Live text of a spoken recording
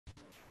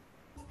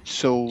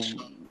So,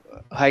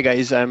 hi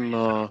guys, I'm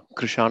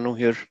Krishanu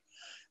here,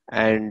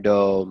 and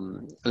a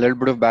little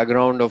bit of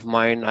background of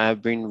mine. I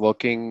have been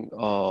working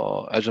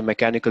as a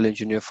mechanical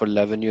engineer for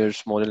 11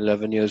 years, more than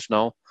 11 years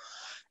now,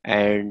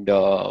 and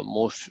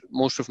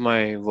most of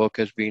my work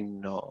has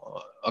been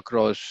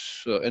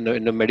across in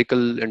the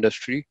medical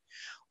industry.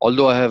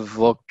 Although I have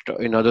worked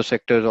in other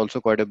sectors also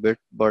quite a bit,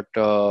 but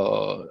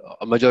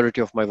a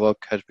majority of my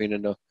work has been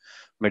in the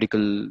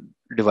medical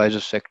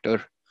devices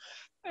sector.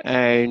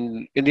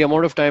 And in the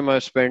amount of time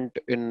I've spent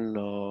in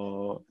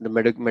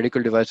the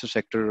medical devices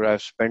sector,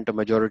 I've spent a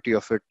majority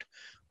of it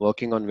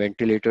working on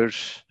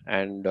ventilators,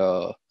 and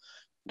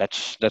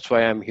that's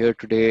why I'm here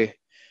today,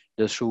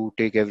 just to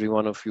take every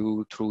one of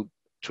you through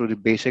the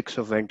basics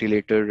of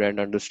ventilator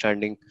and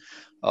understanding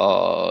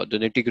the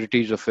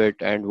nitty-gritties of it,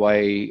 and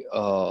why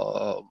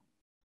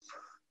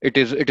it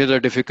is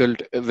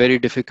a very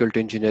difficult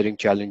engineering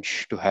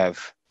challenge to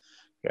have,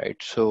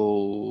 right?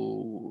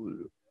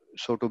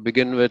 So to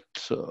begin with,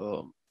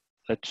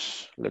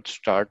 let's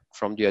start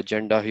from the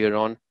agenda here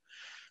on.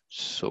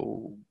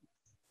 So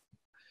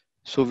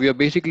so we are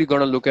basically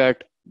going to look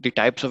at the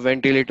types of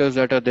ventilators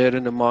that are there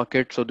in the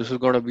market. So this is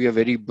going to be a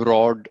very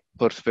broad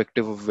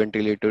perspective of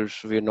ventilators.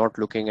 We're not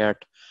looking at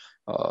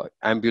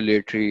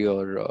ambulatory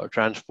or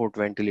transport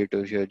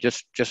ventilators here,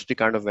 just the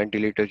kind of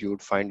ventilators you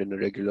would find in a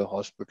regular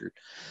hospital.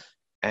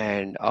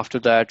 And after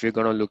that, we're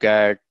going to look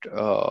at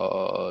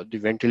the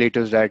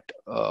ventilators that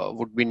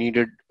would be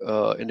needed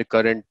in the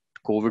current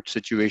COVID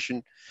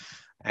situation,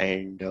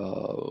 and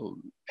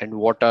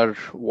what are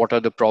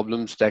the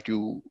problems that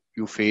you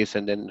face,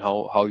 and then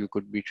how you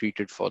could be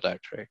treated for that,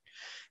 right?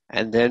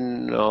 And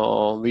then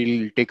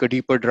we'll take a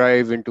deeper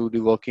dive into the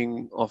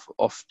working of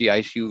the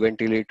ICU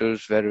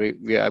ventilators,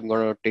 where I'm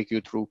going to take you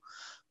through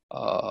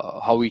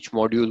how each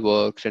module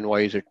works and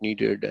why is it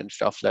needed and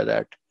stuff like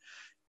that.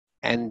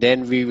 And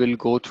then we will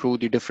go through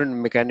the different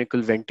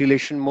mechanical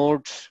ventilation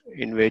modes,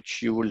 in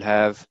which you will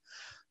have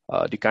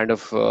the kind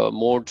of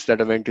modes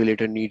that a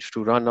ventilator needs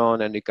to run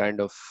on, and the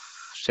kind of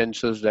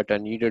sensors that are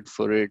needed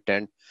for it,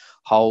 and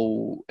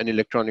how an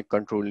electronic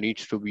control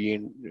needs to be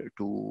in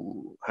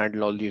to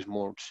handle all these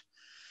modes.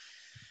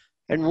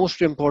 And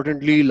most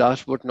importantly,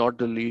 last but not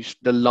the least,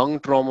 the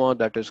lung trauma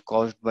that is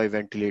caused by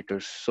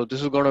ventilators. So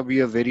this is going to be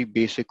a very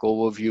basic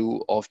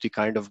overview of the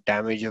kind of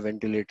damage a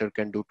ventilator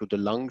can do to the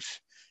lungs.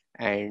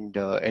 And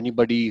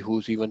anybody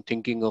who's even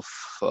thinking of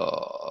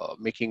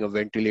making a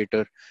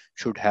ventilator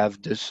should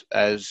have this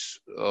as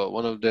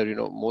one of their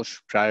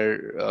most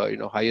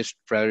highest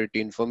priority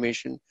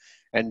information,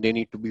 and they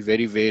need to be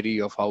very wary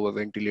of how a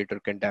ventilator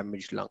can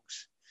damage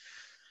lungs.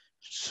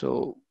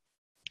 So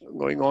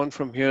going on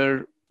from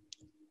here,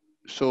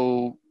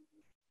 so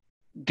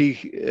the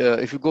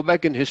if you go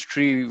back in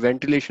history,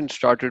 ventilation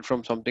started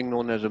from something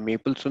known as a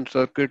Mapleson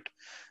circuit.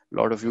 A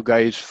lot of you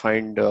guys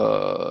find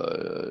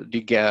the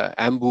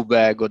ambu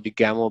bag or the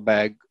gamma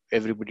bag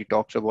everybody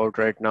talks about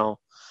right now.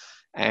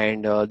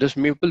 And this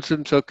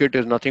Mapleson circuit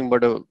is nothing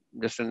but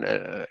just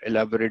an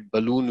elaborate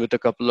balloon with a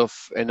couple of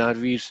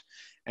NRVs,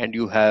 and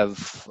you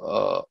have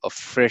a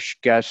fresh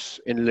gas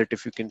inlet,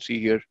 if you can see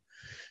here.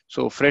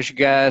 So fresh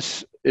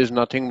gas is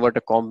nothing but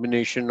a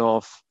combination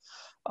of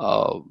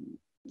uh,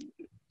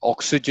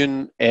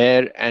 oxygen,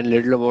 air, and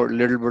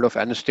little bit of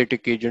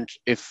anesthetic agents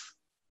if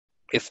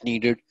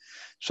needed.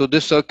 So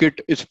this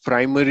circuit is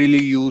primarily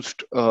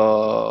used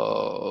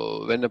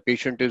when a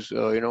patient is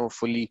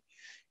fully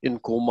in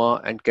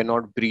coma and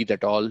cannot breathe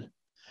at all,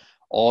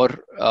 or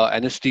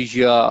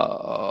anesthesia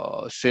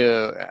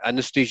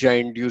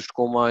induced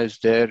coma is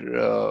there,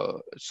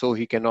 so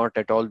he cannot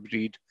at all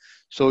breathe.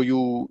 So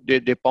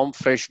they pump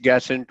fresh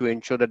gas in to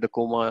ensure that the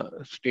coma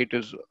state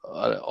is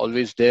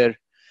always there,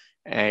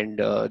 and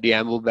the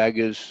ammo bag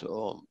is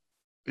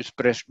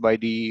pressed by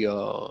the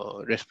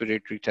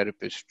respiratory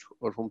therapist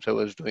or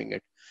whomsoever is doing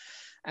it.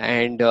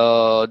 And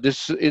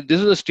this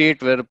is a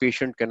state where a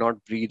patient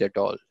cannot breathe at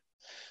all.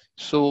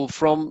 So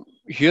from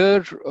here,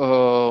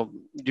 the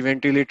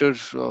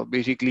ventilators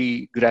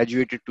basically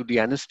graduated to the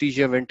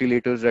anesthesia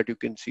ventilators that you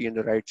can see in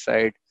the right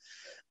side.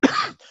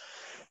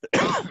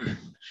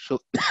 so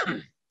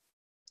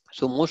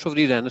so most of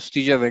these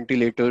anesthesia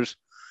ventilators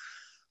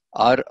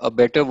are a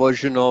better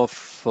version of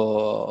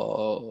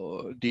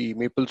the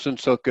Mapleson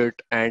circuit,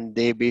 and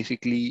they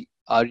basically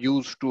are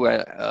used to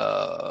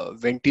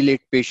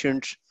ventilate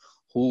patients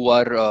who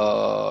are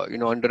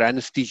under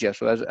anesthesia.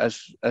 So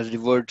as the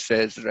word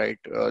says, right,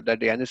 that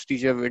the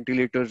anesthesia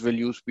ventilators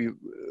will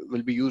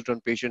be used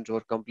on patients who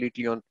are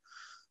completely on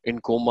in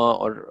coma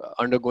or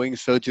undergoing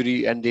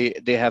surgery, and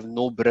they have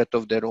no breath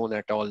of their own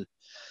at all,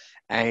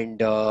 and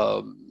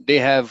they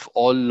have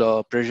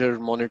all pressure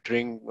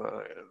monitoring,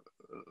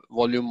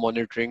 volume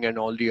monitoring, and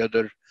all the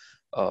other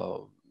uh,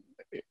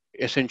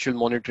 essential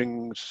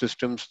monitoring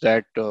systems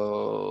that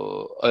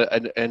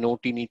an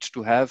OT needs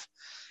to have.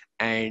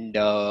 And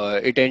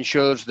it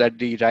ensures that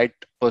the right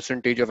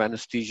percentage of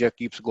anesthesia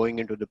keeps going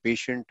into the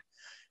patient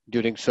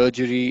during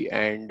surgery,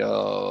 and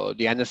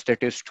the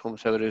anesthetist,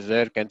 whomsoever is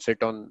there, can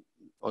sit on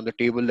the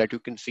table that you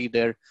can see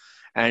there,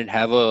 and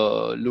have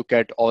a look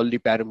at all the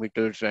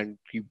parameters and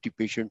keep the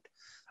patient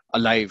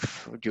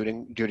alive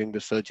during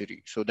the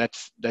surgery. So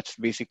that's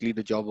basically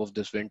the job of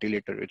this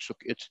ventilator.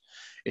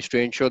 It's to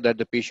ensure that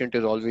the patient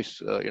is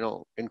always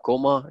in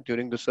coma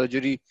during the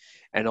surgery,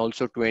 and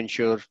also to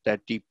ensure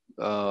that the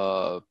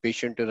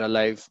patient is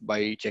alive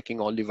by checking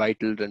all the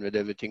vitals and whether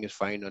everything is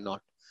fine or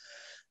not.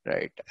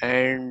 Right.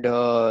 And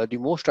the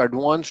most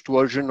advanced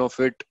version of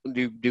it,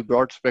 the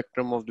broad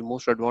spectrum of the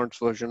most advanced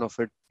version of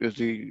it is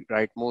the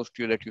rightmost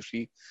here that you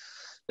see.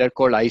 They're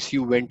called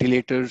ICU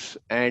ventilators,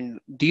 and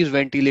these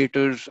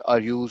ventilators are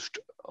used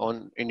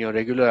in your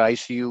regular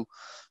ICU,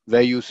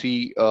 where you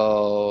see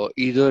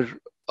either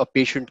a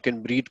patient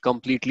can breathe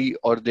completely,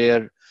 or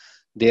they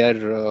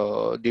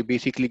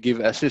basically give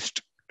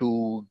assist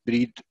to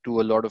breathe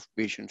to a lot of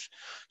patients.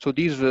 So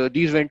these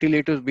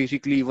ventilators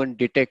basically even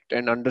detect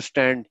and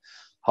understand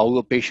how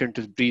a patient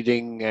is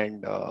breathing,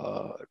 and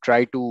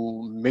try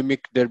to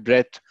mimic their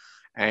breath,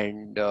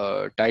 and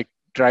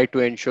try to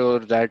ensure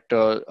that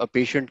a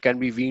patient can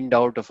be weaned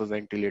out of a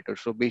ventilator.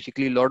 So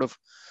basically, a lot of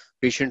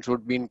patients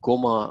would be in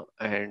coma,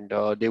 and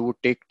they would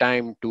take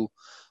time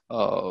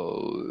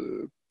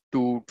uh,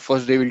 to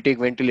first they will take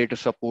ventilator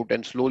support,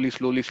 and slowly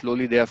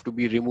they have to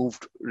be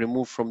removed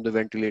from the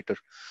ventilator.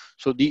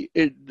 So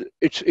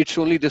it's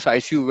only this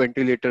ICU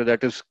ventilator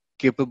that is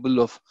capable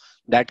of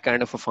that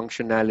kind of a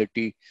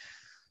functionality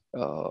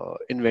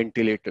in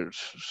ventilators.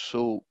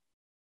 So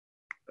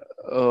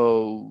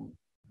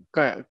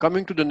uh,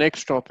 coming to the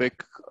next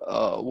topic,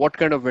 what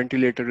kind of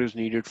ventilator is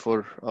needed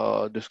for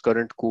this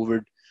current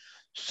COVID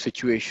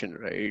situation,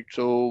 right?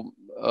 So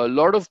a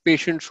lot of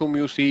patients whom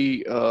you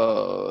see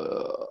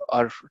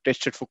are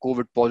tested for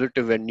COVID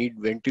positive and need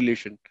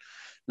ventilation.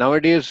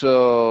 Nowadays,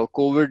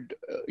 COVID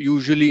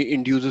usually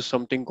induces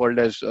something called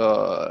as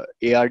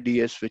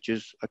ARDS, which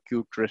is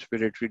acute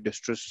respiratory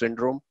distress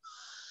syndrome,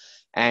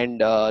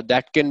 and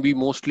that can be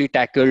mostly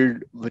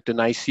tackled with an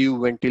ICU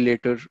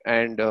ventilator,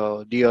 and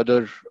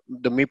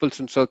the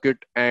Mapleson circuit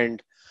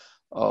and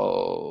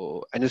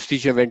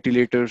anesthesia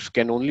ventilators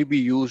can only be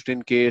used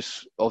in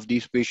case of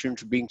these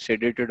patients being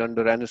sedated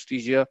under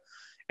anesthesia,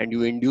 and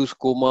you induce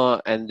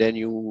coma and then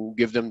you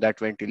give them that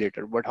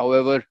ventilator. But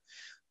however,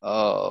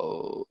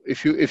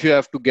 if you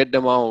have to get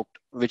them out,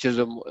 which is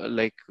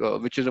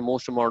which is the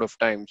most amount of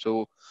time.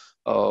 So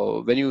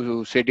when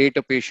you sedate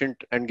a patient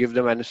and give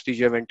them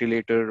anesthesia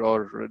ventilator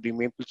or the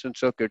Mapleson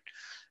circuit,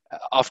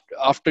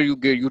 after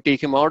you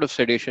take him out of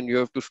sedation, you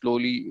have to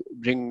slowly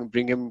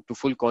bring him to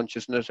full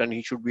consciousness, and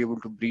he should be able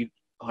to breathe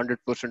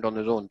 100% on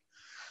his own.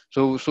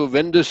 So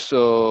when this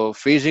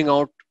phasing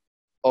out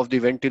of the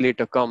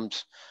ventilator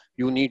comes,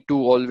 you need to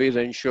always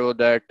ensure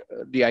that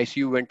the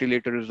ICU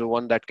ventilator is the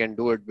one that can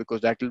do it, because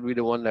that will be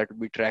the one that will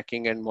be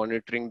tracking and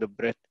monitoring the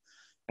breath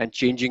and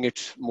changing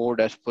its mode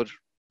as per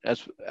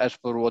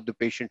what the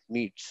patient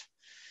needs.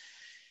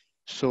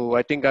 So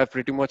I think I've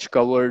pretty much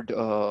covered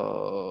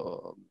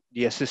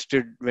the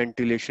assisted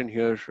ventilation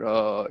here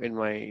in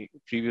my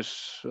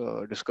previous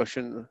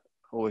discussion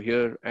over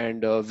here,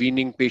 and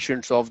weaning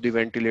patients off the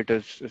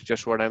ventilators is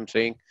just what I'm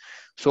saying.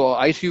 So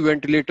ICU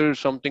ventilator is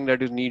something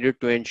that is needed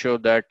to ensure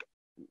that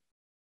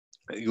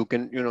you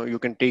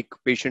can take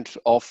patients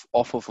off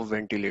of a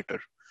ventilator.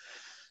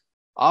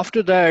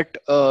 After that,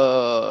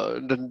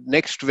 the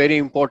next very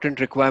important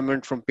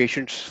requirement for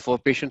patients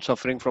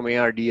suffering from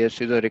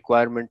ARDS is a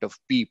requirement of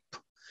PEEP.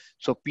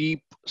 So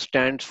PEEP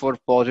stands for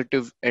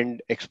positive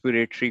end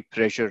expiratory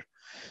pressure.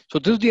 So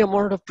this is the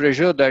amount of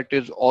pressure that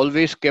is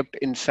always kept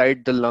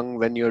inside the lung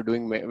when you're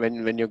doing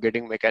when you're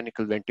getting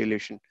mechanical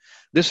ventilation.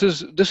 This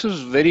is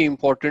very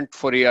important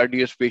for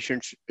ARDS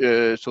patients,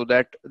 so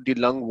that the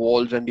lung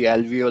walls and the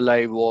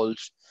alveoli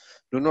walls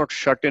do not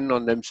shut in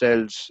on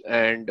themselves,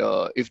 and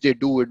if they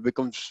do, it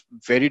becomes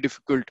very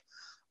difficult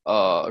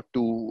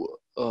to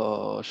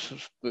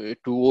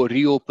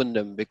reopen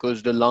them,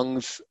 because the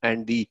lungs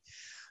and the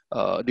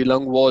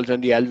lung walls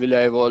and the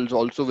alveoli walls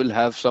also will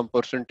have some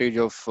percentage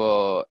of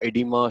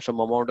edema, some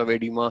amount of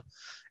edema,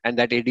 and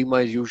that edema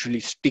is usually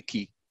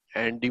sticky.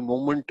 And the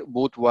moment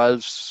both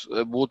walls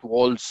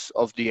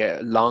of the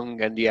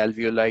lung and the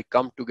alveoli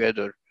come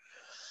together,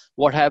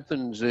 what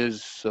happens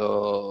is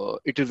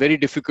it is very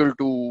difficult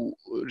to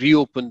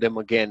reopen them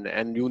again,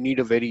 and you need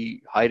a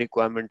very high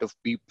requirement of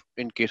PEEP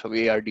in case of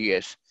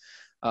ARDS.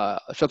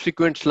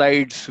 Subsequent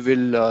slides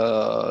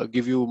will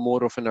give you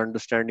more of an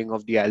understanding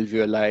of the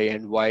alveoli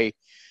and why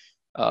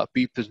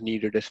PEEP is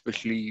needed,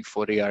 especially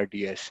for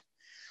ARDS.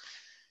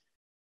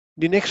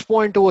 The next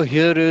point over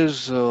here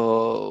is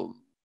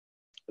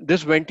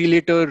this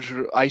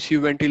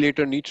ICU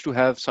ventilator needs to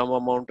have some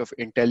amount of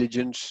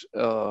intelligence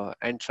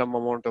and some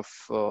amount of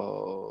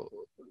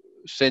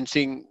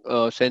sensing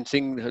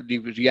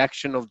the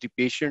reaction of the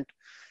patient.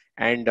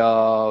 And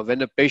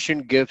when a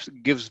patient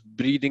gives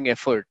breathing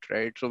effort,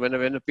 right? So when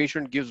a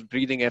patient gives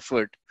breathing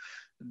effort,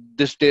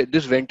 this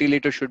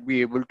ventilator should be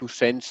able to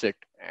sense it,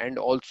 and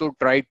also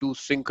try to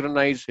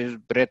synchronize his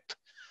breath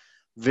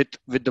with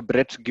the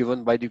breaths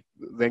given by the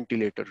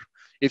ventilator.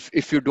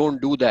 If you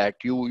don't do that,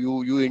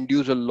 you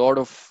induce a lot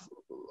of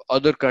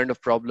other kind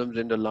of problems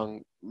in the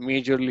lung,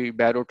 majorly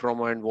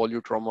barotrauma and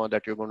volutrauma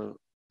that you're going to,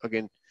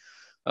 again,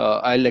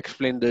 I'll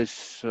explain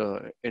this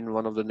in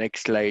one of the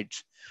next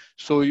slides.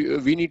 So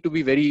we need to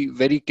be very,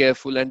 very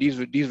careful, and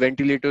these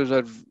ventilators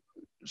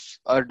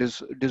are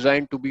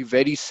designed to be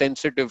very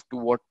sensitive to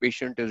what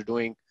patient is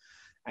doing,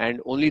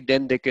 and only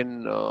then they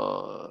can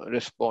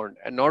respond.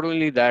 And not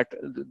only that,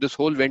 this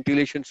whole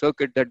ventilation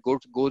circuit that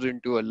goes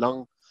into a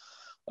lung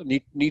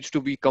needs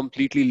to be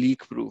completely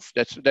leak proof.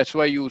 That's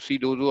why you see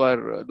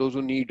those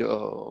who need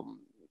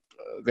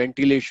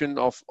ventilation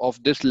of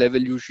this level,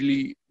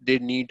 usually they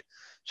need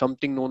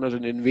something known as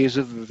an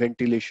invasive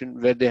ventilation,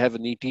 where they have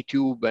an ET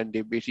tube and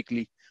they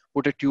basically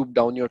put a tube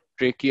down your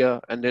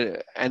trachea, and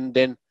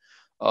then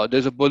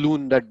there's a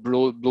balloon that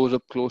blows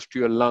up close to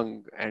your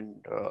lung. And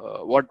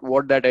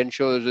what that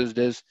ensures is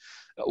there's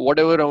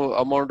whatever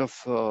amount of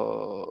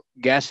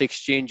gas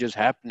exchange is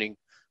happening,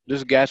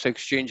 this gas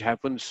exchange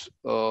happens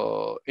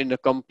in a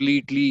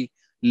completely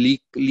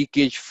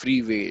leakage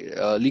free way.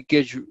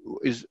 Leakage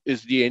is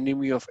the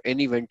enemy of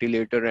any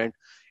ventilator, and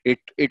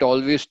it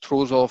always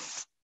throws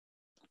off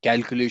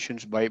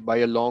calculations by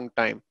a long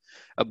time,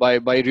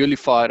 by really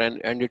far,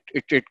 and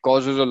it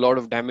causes a lot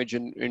of damage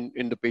in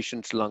the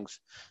patient's lungs.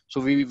 So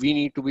we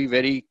need to be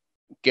very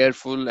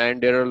careful, and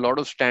there are a lot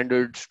of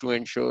standards to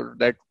ensure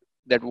that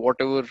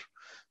whatever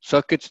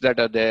circuits that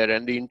are there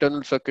and the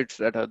internal circuits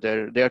that are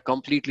there, they are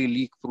completely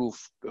leak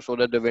proof, so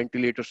that the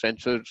ventilator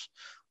sensors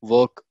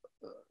work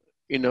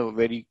in a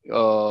way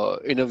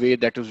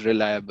that is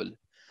reliable.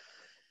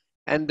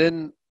 And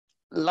then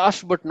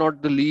last but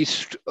not the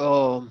least,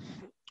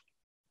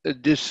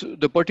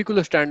 the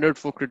particular standard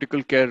for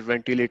critical care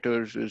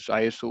ventilators is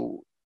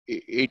ISO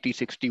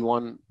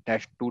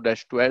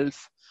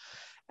 8061-2-12,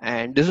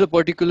 and this is a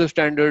particular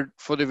standard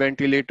for the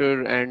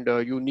ventilator, and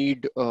you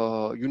need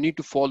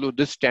to follow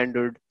this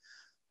standard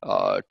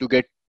to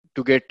get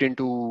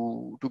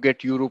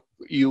Europe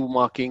EU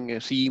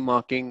marking, CE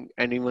marking,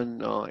 and even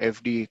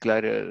FDA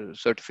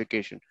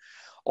certification.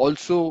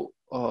 Also,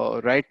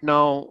 right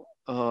now,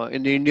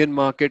 in the Indian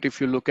market,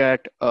 if you look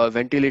at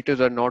ventilators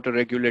are not a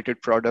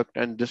regulated product,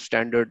 and this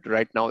standard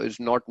right now is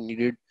not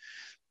needed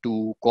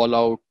to call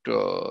out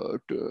to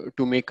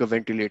make a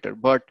ventilator.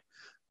 But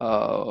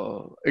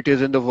it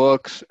is in the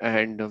works,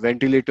 and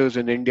ventilators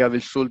in India will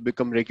soon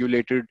become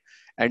regulated.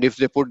 And if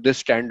they put this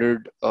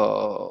standard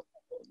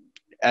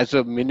as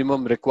a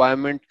minimum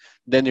requirement,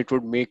 then it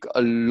would make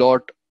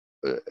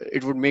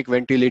it would make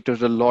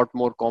ventilators a lot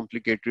more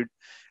complicated,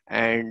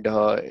 and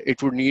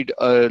it would need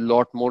a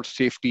lot more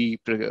safety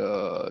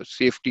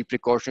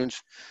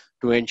precautions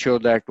to ensure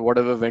that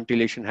whatever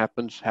ventilation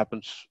happens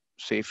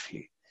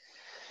safely.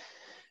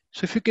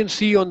 So if you can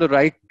see on the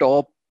right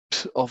top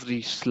of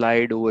the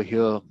slide over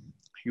here,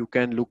 you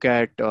can look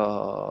at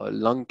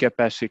lung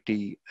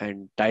capacity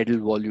and tidal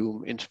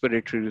volume,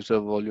 inspiratory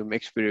reserve volume,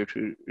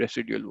 expiratory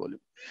residual volume.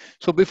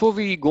 So before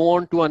we go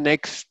on to our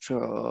next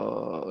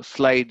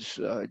slides,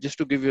 just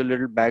to give you a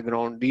little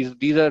background,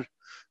 these are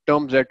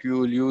terms that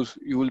you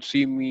will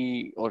see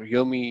me or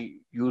hear me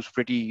use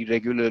pretty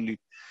regularly.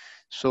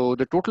 So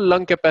the total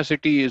lung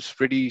capacity is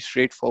pretty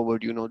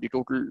straightforward, the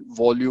total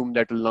volume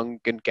that a lung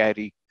can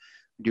carry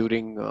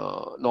during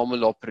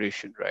normal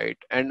operation, right?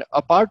 And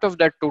a part of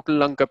that total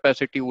lung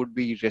capacity would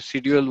be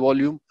residual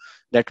volume.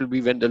 That will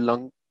be when the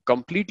lung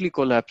completely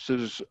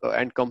collapses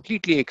and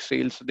completely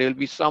exhales. There will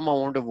be some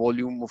amount of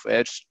volume of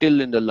air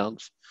still in the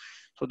lungs.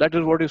 So that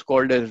is what is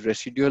called as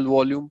residual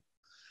volume.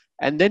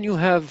 And then you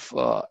have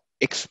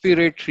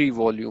expiratory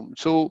volume.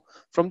 So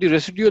from the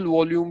residual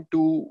volume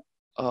to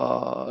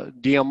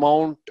the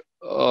amount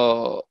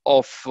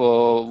of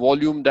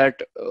volume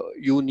that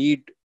you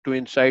need to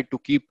inside to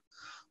keep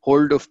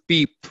hold of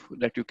PEEP,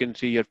 that you can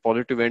see here,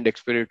 positive end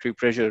expiratory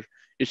pressure,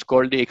 is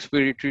called the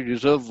expiratory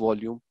reserve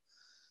volume.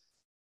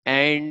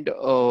 And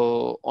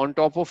on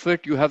top of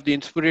it, you have the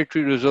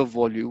inspiratory reserve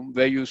volume,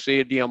 where you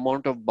say the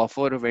amount of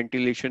buffer a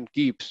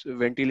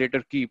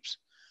ventilator keeps,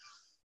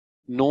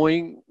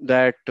 knowing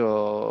that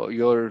your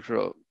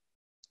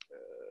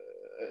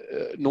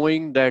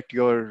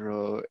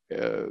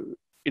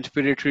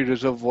inspiratory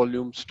reserve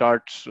volume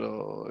starts,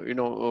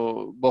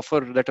 buffer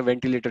that a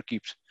ventilator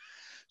keeps.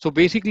 So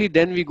basically,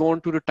 then we go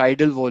on to the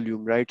tidal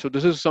volume, right? So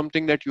this is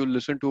something that you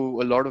listen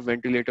to a lot of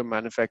ventilator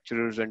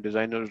manufacturers and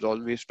designers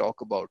always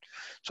talk about.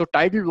 So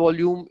tidal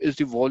volume is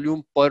the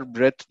volume per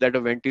breath that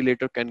a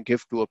ventilator can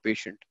give to a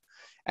patient.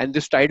 And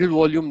this tidal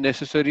volume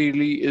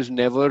necessarily is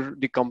never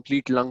the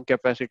complete lung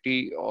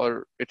capacity,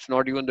 or it's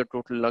not even the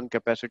total lung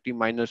capacity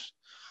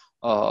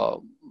uh,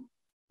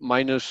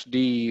 minus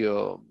the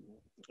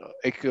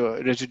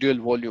residual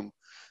volume.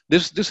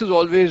 This is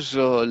always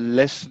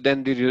less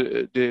than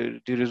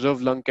the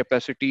reserve lung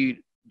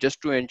capacity,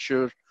 just to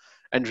ensure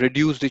and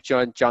reduce the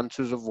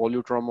chances of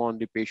volutrauma on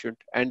the patient.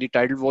 And the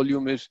tidal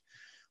volume is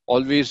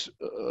always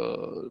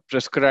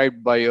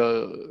prescribed by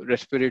a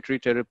respiratory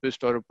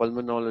therapist or a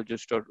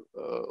pulmonologist, or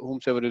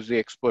whomsoever is the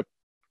expert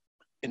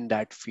in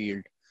that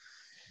field.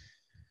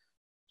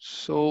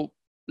 So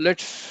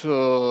let's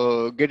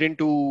get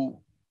into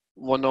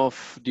one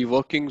of the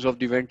workings of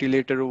the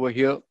ventilator over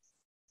here.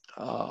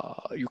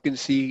 You can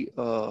see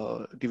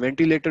the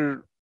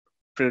ventilator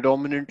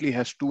predominantly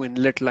has two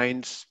inlet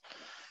lines.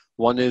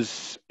 One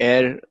is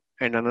air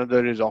and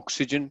another is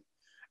oxygen,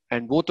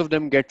 and both of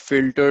them get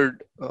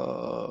filtered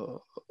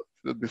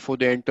before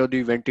they enter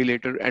the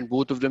ventilator, and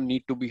both of them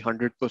need to be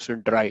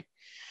 100% dry.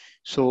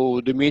 So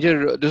this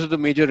is the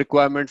major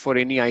requirement for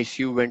any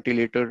ICU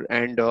ventilator,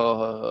 and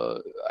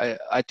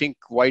I think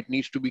why it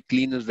needs to be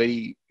clean is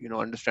very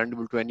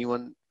understandable to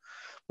anyone.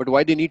 But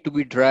why they need to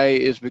be dry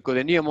is because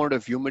any amount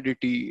of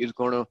humidity is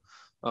going to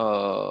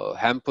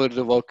hamper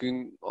the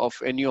working of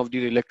any of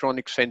the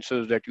electronic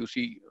sensors that you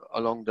see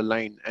along the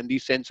line. And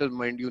these sensors,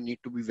 mind you, need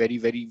to be very,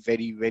 very,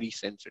 very, very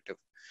sensitive.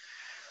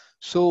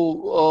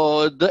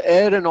 So the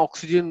air and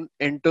oxygen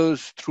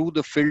enters through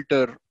the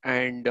filter,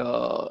 and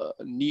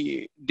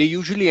they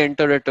usually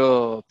enter at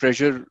a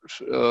pressure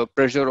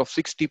of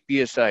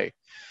 60 psi,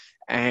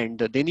 and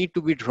they need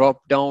to be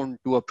dropped down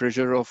to a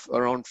pressure of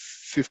around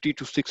 50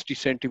 to 60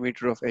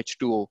 centimeter of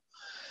H2O.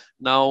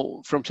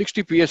 Now, from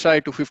 60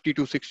 psi to 50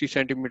 to 60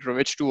 centimeter of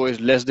H2O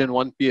is less than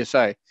 1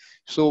 psi.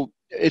 So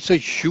it's a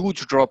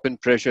huge drop in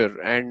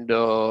pressure. And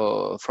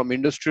from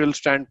industrial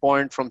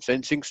standpoint, from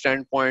sensing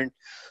standpoint,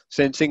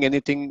 sensing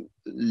anything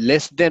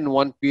less than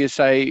 1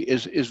 psi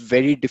is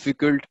very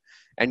difficult.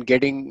 And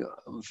getting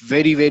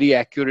very, very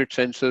accurate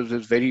sensors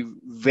is very,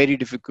 very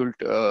difficult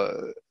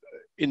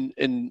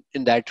in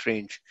that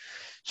range.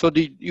 So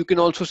you can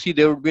also see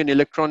there would be an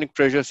electronic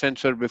pressure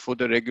sensor before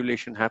the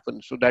regulation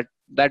happens. So that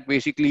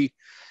basically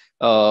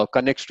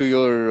connects to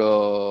your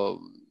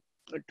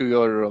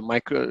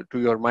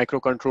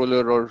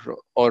microcontroller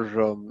or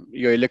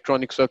your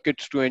electronic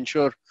circuits to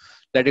ensure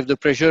that if the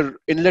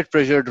inlet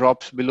pressure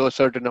drops below a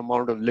certain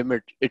amount of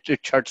limit, it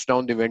shuts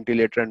down the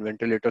ventilator, and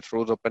ventilator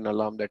throws up an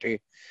alarm that, hey,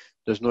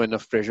 there's not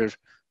enough pressure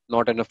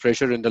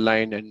in the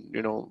line, and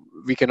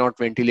we cannot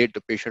ventilate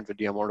the patient with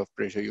the amount of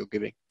pressure you're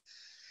giving.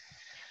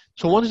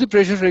 So once the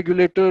pressure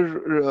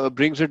regulator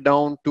brings it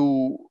down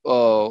to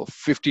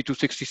 50 to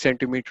 60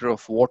 centimeter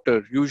of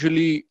water,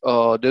 usually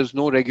there's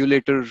no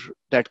regulator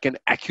that can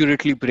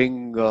accurately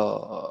bring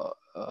down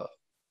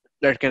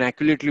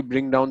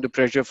the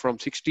pressure from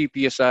 60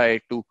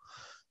 psi to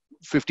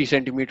 50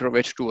 centimeter of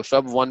H2O,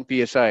 sub 1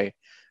 psi,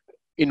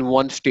 in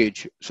one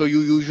stage. So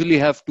you usually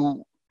have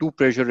two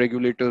pressure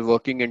regulators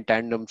working in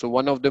tandem. So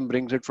one of them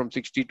brings it from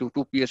 60 to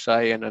 2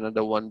 psi, and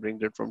another one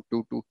brings it from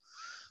 2 to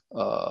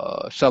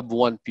sub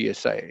 1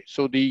 psi.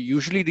 So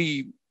usually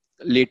the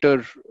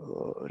later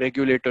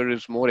regulator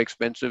is more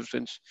expensive,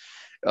 since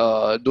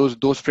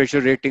those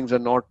pressure ratings are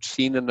not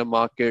seen in the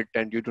market,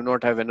 and you do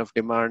not have enough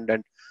demand,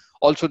 and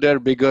also they're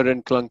bigger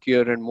and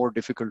clunkier and more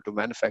difficult to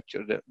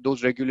manufacture.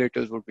 Those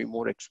regulators would be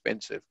more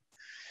expensive.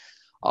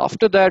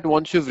 After that,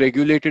 once you've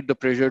regulated the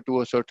pressure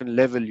to a certain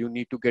level, you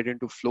need to get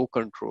into flow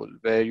control,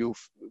 where you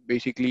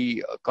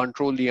basically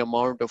control the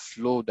amount of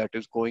flow that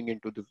is going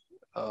into the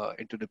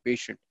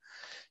patient.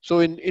 So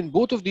in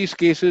both of these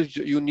cases,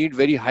 you need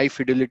very high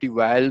fidelity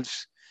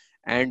valves,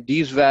 and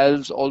these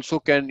valves also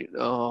can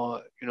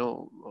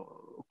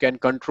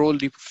control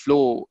the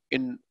flow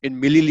in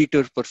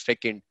milliliters per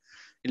second,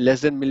 in less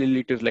than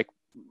milliliters. Like,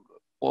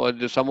 or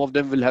some of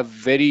them will have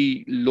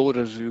very low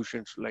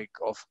resolutions, like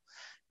of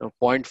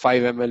 0.5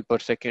 ml per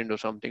second or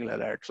something like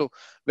that. So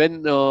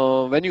when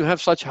you have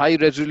such high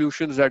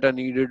resolutions that are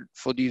needed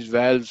for these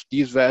valves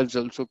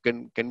also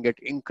can get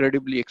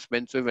incredibly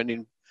expensive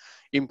and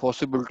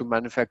impossible to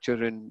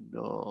manufacture in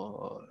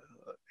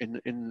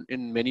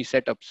many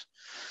setups.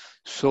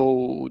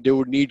 So they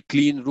would need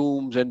clean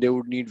rooms, and they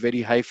would need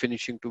very high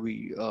finishing to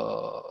be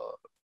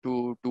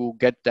to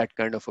get that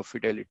kind of a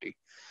fidelity.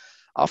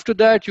 After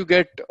that, you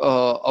get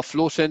a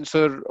flow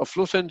sensor. A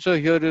flow sensor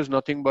here is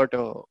nothing but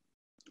to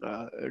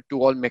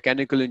all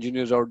mechanical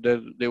engineers out there,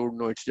 they would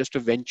know it's just a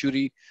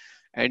venturi,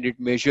 and it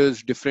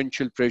measures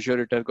differential pressure.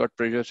 It has got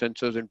pressure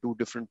sensors in two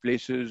different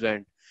places,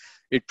 and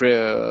it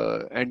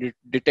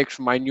detects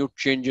minute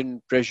change in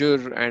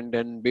pressure, and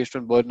then based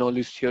on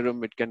Bernoulli's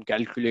theorem, it can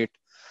calculate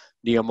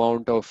the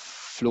amount of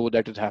flow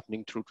that is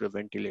happening through the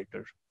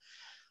ventilator.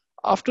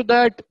 After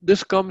that,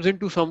 this comes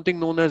into something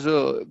known as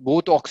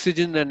both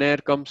oxygen and air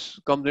comes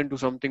into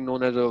something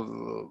known as a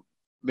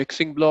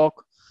mixing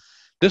block.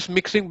 This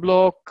mixing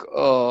block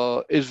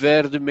is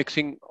where the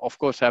mixing, of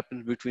course,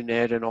 happens between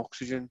air and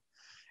oxygen.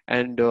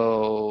 And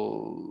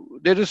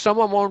there is some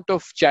amount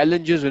of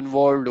challenges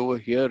involved over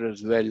here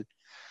as well.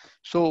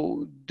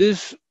 So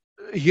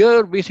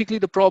here, basically,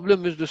 the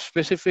problem is the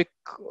specific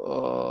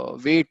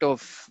weight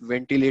of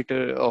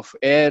ventilator of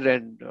air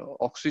and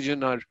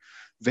oxygen are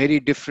very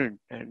different,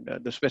 and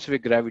the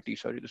specific gravity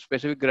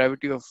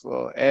of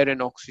air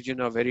and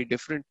oxygen are very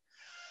different,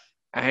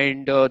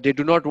 and they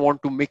do not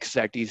want to mix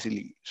that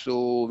easily.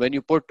 So when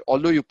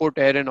although you put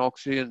air and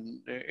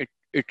oxygen,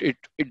 it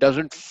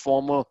doesn't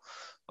form a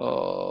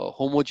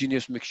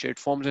homogeneous mixture. It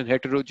forms a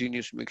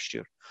heterogeneous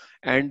mixture,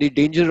 and the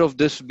danger of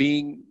this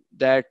being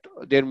that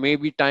there may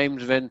be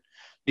times when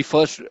the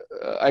first,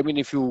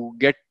 if you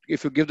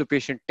give the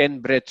patient 10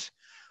 breaths,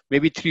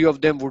 maybe 3 of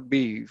them would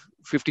be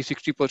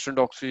 50-60%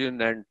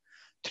 oxygen,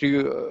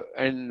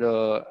 and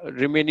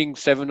remaining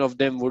 7 of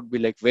them would be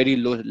like very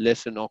low,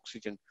 less in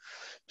oxygen.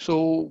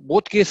 So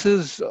both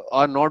cases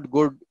are not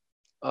good.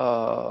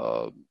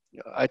 uh,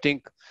 I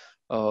think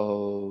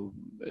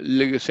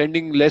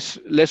sending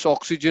less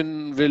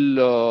oxygen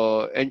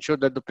will ensure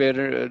that the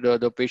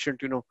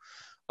patient,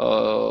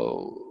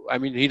 I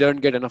mean, he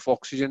doesn't get enough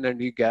oxygen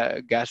and he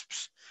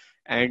gasps.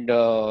 And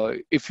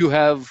if you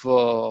have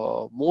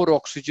more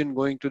oxygen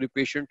going to the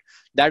patient,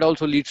 that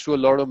also leads to a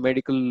lot of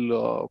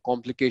medical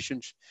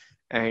complications.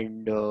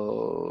 And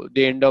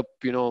they end up,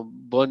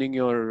 burning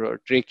your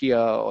trachea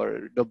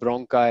or the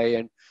bronchi,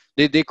 and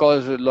they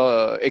cause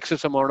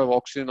excess amount of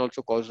oxygen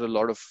also causes a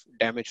lot of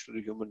damage to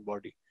the human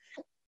body.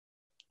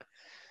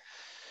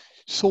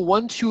 So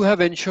once you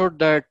have ensured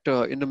that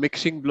in the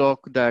mixing block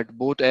that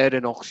both air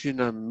and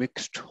oxygen are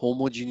mixed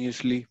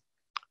homogeneously,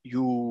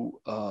 you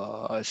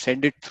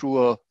send it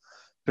through a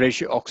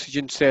pressure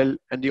oxygen cell,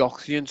 and the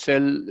oxygen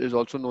cell is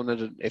also known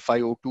as an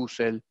FiO2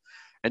 cell.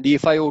 And the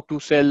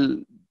FiO2 cell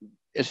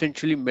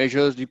essentially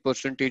measures the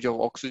percentage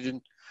of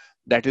oxygen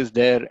that is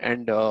there,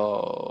 and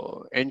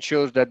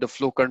ensures that the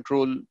flow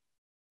control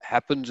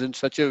happens in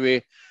such a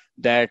way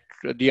that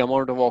the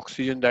amount of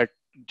oxygen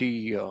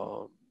the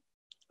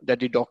that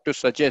the doctor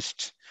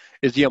suggests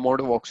is the amount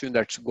of oxygen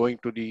that's going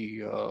to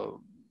the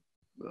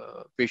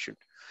patient.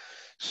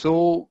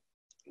 So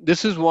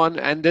this is one,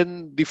 and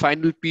then the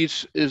final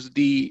piece is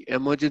the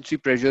emergency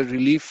pressure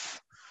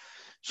relief.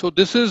 So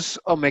this is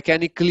a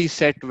mechanically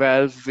set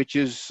valve, which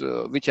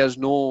has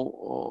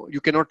no,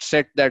 you cannot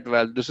set that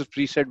valve. This is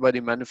preset by the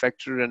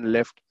manufacturer and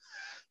left.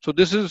 So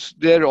this is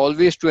there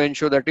always to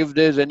ensure that if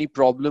there's any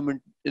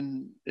problem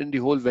in the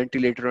whole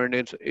ventilator, and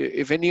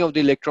if any of the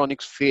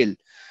electronics fail,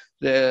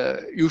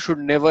 you should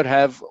never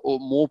have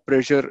more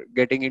pressure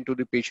getting into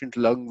the patient's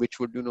lung, which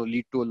would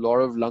lead to a lot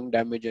of lung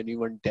damage and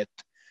even death.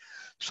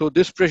 So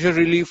this pressure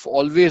relief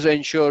always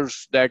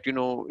ensures that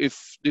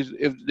if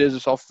there's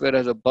a software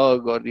has a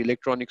bug or the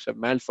electronics have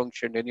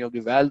malfunctioned, any of the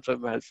valves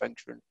have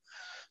malfunctioned,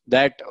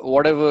 that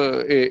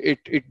whatever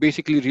it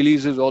basically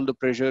releases all the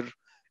pressure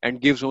and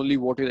gives only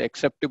what is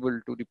acceptable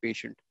to the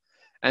patient.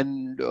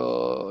 And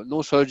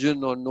no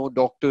surgeon or no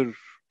doctor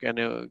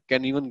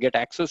can even get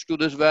access to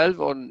this valve,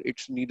 or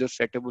it's neither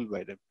settable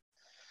by them.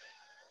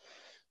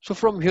 So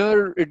from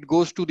here it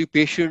goes to the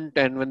patient,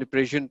 and when the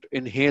patient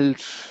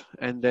inhales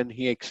and then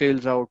he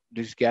exhales out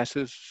these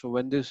gases. So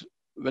when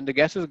the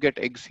gases get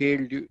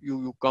exhaled,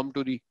 you come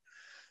to the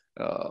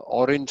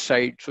orange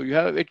side. So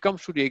it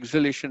comes to the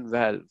exhalation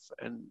valve,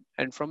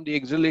 and from the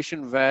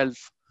exhalation valve,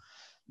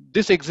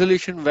 this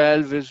exhalation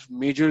valve is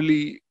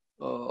majorly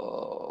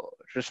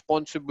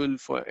responsible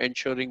for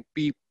ensuring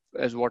PEEP,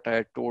 as what I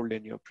had told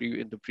in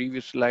the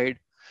previous slide.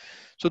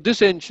 So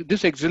this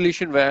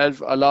exhalation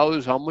valve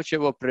allows how much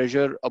ever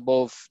pressure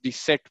above the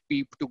set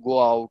PEEP to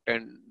go out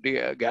and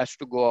the gas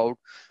to go out.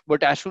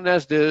 But as soon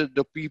as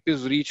the PEEP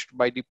is reached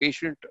by the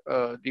patient,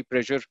 the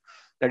pressure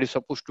that is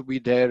supposed to be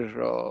there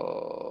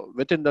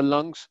within the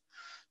lungs,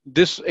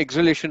 this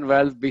exhalation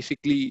valve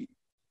basically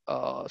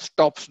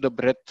stops the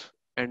breath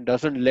and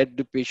doesn't let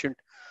the patient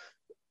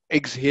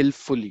exhale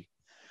fully.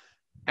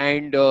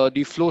 And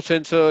the flow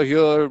sensor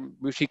here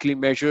basically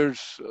measures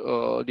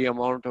the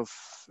amount of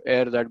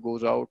air that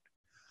goes out,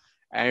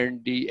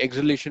 and the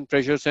exhalation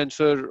pressure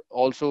sensor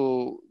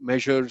also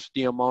measures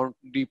the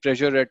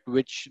pressure at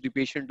which the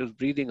patient is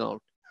breathing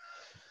out.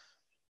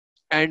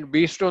 And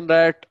based on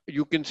that,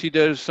 you can see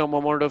there's some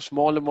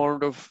small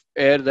amount of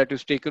air that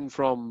is taken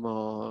from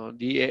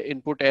the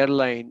input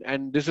airline,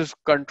 and this is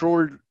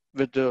controlled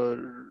with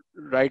the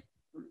right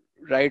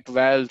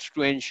valves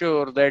to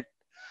ensure that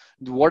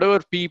whatever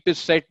PEEP is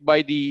set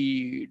by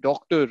the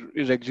doctor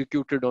is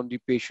executed on the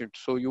patient.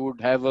 So you would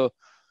have a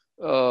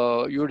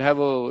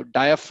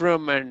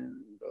diaphragm, and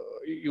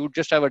you would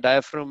just have a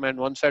diaphragm, and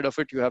one side of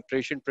it you have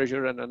patient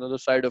pressure, and another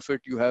side of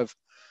it you have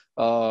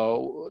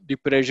the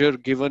pressure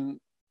given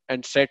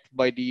and set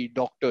by the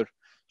doctor.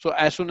 So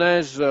as soon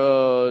as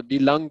the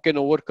lung can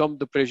overcome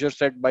the pressure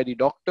set by the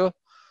doctor,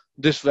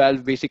 this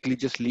valve basically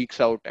just leaks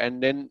out, and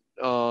then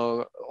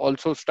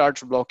also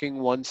starts blocking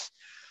once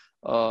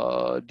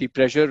the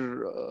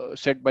pressure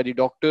set by the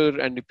doctor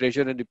and the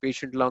pressure in the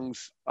patient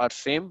lungs are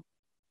same.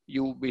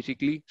 You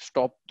basically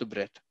stop the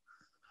breath.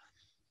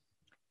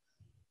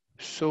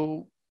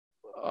 So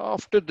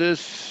after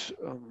this,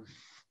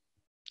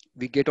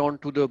 we get on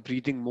to the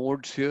breathing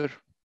modes here.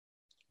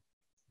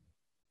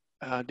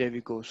 There we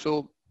go.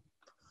 So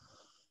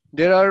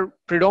there are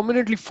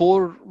predominantly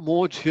 4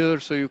 modes here.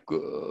 So you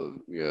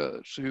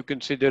can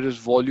say there is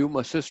volume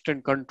assist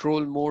and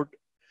control mode.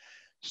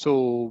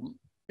 So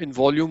in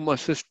volume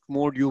assist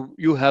mode,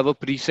 you have a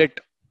preset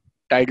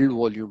tidal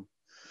volume,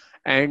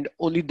 and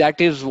only that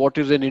is what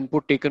is an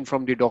input taken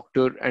from the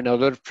doctor, and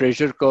other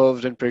pressure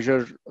curves and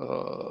pressures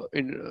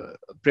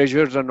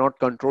are not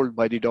controlled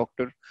by the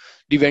doctor.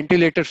 The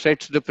ventilator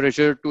sets the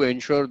pressure to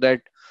ensure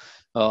that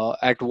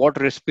at what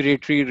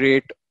respiratory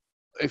rate,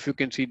 if you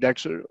can see,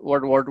 that's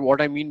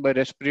what I mean by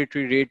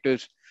respiratory rate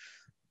is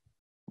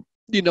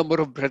the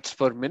number of breaths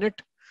per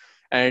minute,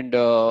 And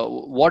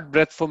what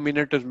breath per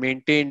minute is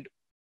maintained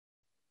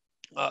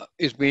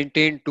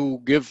to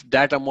give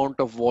that amount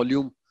of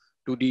volume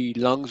to the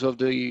lungs of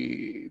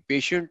the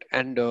patient,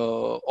 and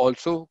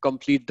also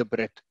complete the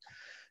breath.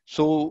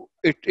 So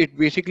it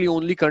basically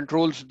only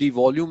controls the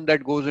volume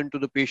that goes into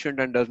the patient,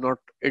 and does not,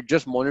 it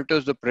just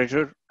monitors the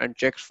pressure and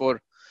checks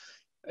for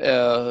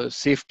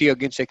safety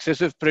against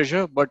excessive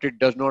pressure, but it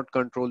does not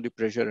control the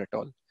pressure at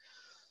all.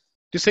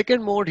 The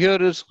second mode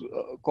here is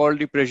called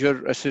the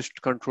pressure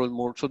assist control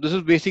mode. So this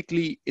is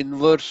basically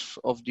inverse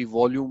of the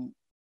volume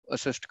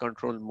assist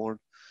control mode.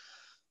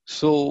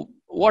 So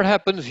what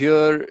happens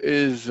here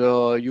is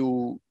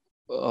you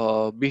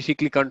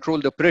basically control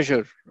the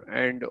pressure,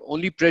 and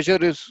only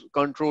pressure is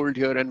controlled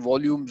here and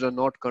volumes are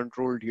not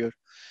controlled here.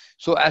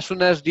 So as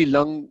soon as the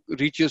lung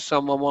reaches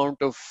some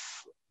amount of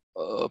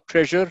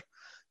pressure,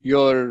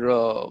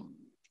 your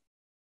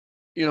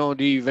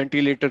the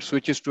ventilator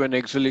switches to an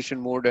exhalation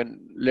mode and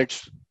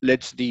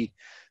lets the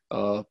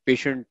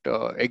patient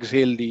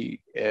exhale the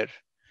air.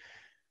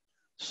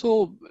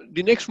 So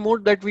the next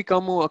mode that we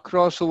come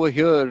across over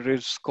here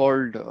is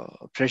called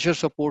pressure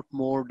support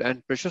mode,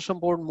 and pressure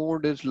support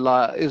mode is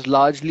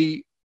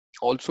largely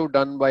also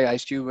done by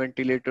ICU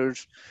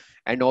ventilators,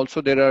 and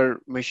also there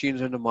are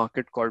machines in the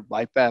market called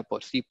BiPAP or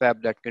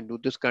CPAP that can do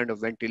this kind of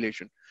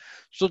ventilation.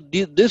 So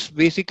this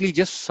basically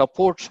just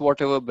supports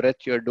whatever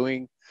breath you're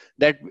doing.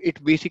 That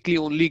it basically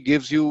only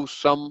gives you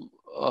some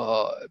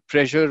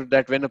pressure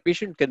that when a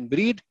patient can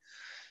breathe.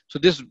 So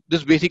this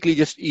basically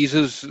just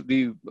eases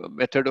the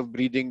method of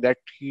breathing, that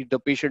the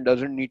patient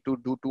doesn't need to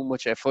do too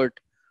much effort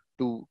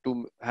to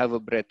have a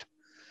breath.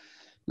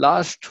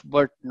 Last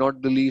but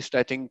not the least,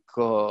 I think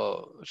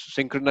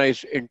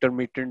synchronized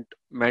intermittent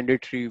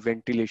mandatory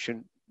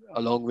ventilation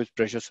along with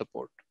pressure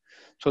support.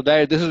 So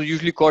that this is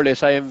usually called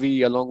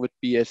SIMV along with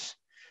PS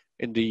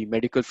in the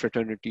medical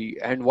fraternity.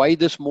 And why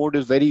this mode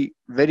is very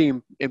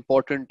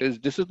important is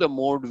this is the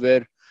mode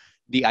where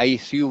the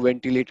ICU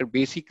ventilator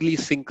basically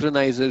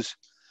synchronizes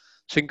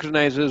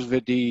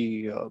with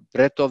the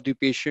breath of the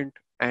patient,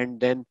 and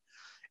then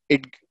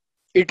it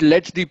it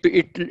lets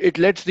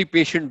the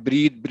patient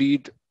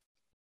breathe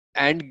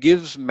and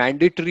gives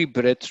mandatory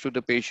breaths to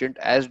the patient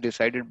as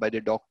decided by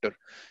the doctor.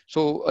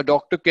 So a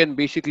doctor can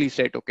basically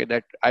say, okay,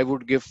 that I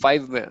would give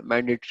 5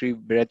 mandatory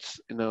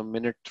breaths in a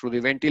minute through the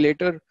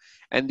ventilator,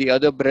 and the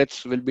other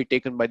breaths will be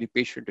taken by the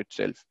patient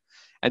itself.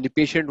 And the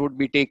patient would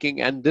be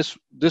taking, and this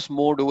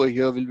mode over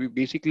here will be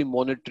basically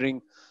monitoring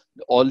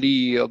all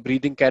the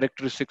breathing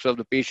characteristics of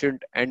the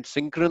patient and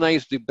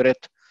synchronize the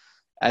breath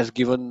as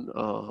given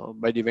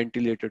by the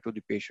ventilator to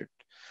the patient.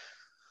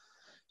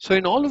 So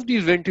in all of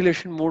these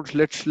ventilation modes,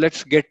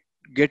 let's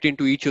get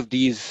into each of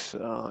these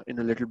in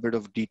a little bit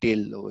of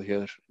detail over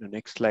here in the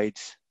next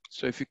slides.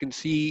 So if you can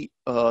see,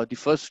 the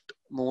first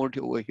mode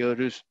over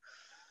here is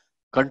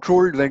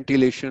controlled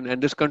ventilation,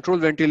 and this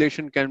controlled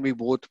ventilation can be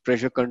both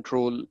pressure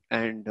control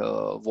and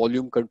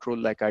volume control,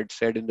 like I'd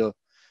said in the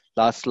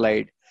last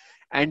slide.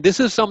 And this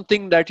is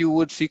something that you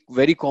would see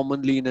very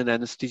commonly in an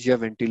anesthesia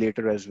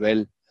ventilator as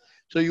well.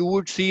 So you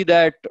would see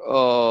that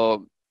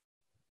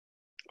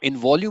in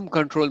volume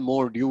control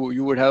mode, you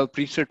would have a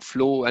preset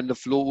flow, and the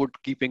flow would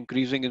keep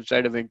increasing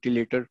inside a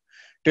ventilator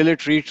till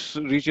it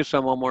reaches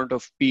some amount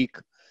of peak,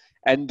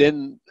 and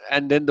then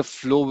the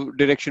flow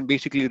direction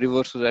basically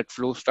reverses. That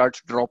flow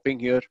starts dropping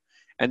here,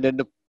 and then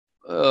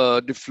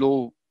the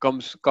flow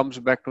comes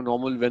back to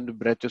normal when the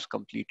breath is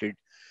completed.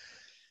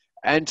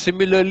 And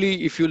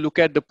similarly, if you look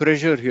at the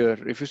pressure here,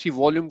 if you see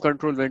volume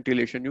control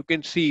ventilation, you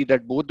can see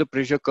that both the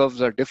pressure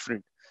curves are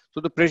different.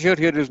 So the pressure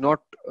here is not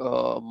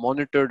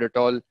monitored at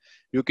all.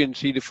 You can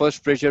see the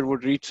first pressure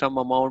would reach some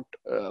amount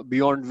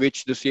beyond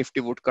which the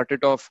safety would cut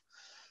it off.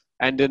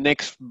 And the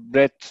next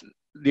breath,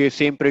 the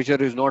same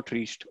pressure is not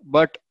reached.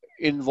 But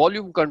in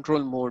volume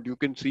control mode, you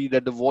can see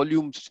that the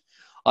volumes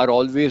are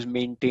always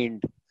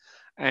maintained,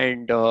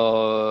 and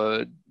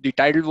the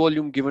tidal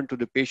volume given to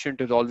the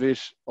patient is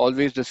always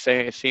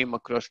the same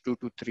across 2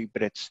 to 3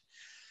 breaths.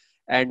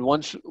 And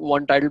once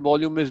one tidal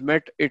volume is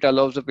met, it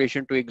allows the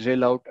patient to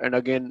exhale out, and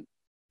again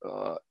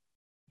uh,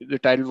 the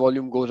tidal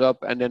volume goes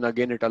up, and then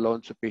again it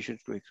allows the patient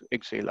to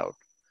exhale out.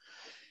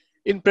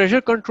 In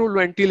pressure control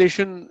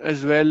ventilation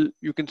as well,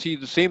 you can see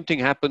the same thing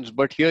happens,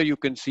 but here you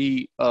can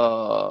see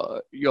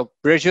your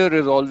pressure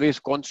is always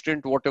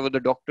constant, whatever the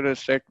doctor has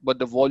set, but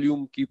the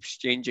volume keeps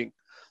changing.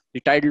 The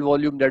tidal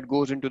volume that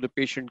goes into the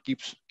patient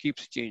keeps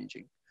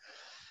changing.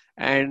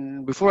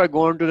 And before I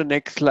go on to the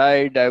next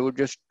slide, I would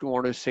just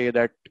want to say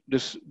that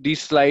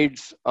these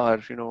slides are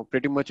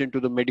pretty much into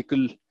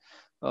the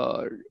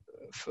uh,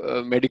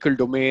 medical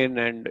domain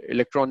and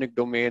electronic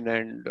domain,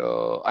 and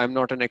I'm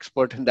not an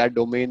expert in that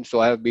domain, so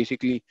I have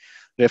basically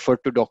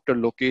referred to Dr.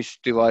 Lokesh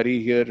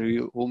Tiwari here,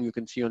 whom you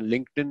can see on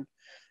LinkedIn,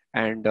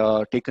 and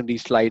taken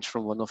these slides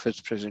from one of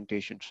his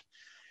presentations.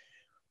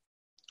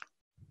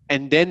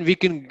 And then we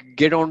can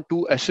get on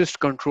to assist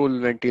control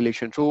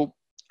ventilation. So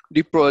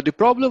the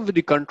problem with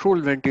the control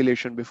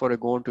ventilation, before I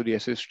go on to the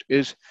assist,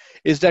 is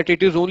that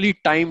it is only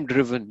time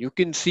driven. You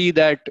can see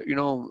that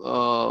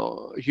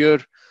here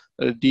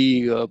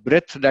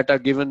breaths that are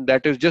given,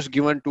 that is just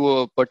given to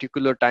a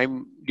particular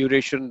time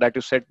duration that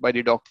is set by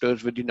the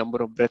doctors with the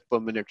number of breath per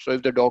minute. So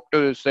if the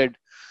doctor has said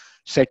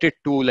set it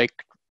to like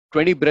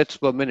 20 breaths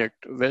per minute,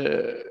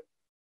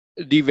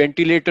 the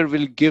ventilator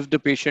will give the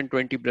patient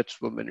 20 breaths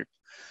per minute.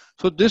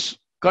 So this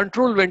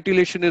controlled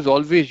ventilation is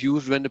always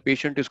used when the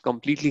patient is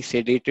completely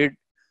sedated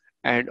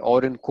and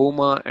or in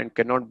coma and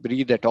cannot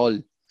breathe at all.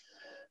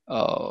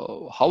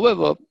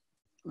 However,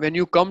 when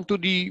you come to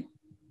the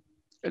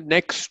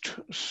next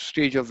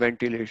stage of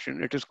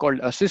ventilation, it is called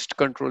assist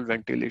control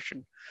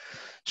ventilation.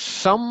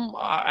 Some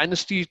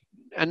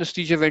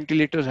anesthesia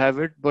ventilators have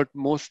it, but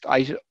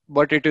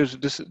but it is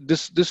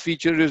this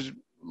feature is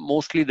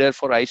mostly there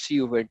for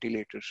ICU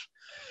ventilators.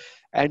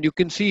 And you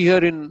can see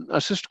here in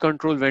assist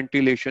control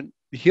ventilation,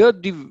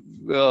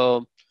 uh,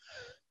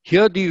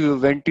 here the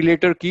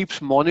ventilator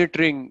keeps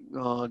monitoring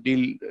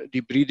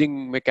the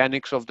breathing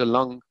mechanics of the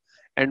lung,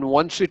 and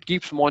once it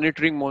keeps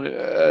monitoring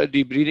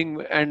the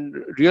breathing and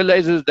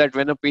realizes that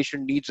when a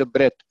patient needs a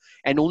breath,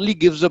 and only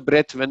gives a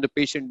breath when the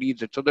patient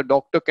needs it. So the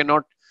doctor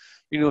cannot,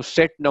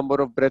 set number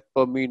of breath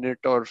per minute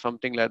or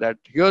something like that.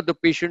 Here the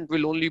patient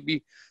will only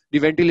be, the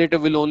ventilator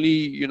will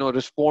only,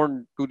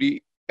 respond to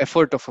the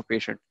effort of a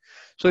patient.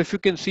 So if you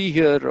can see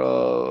here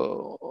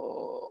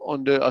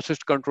on the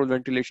assist control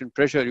ventilation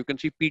pressure, you can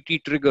see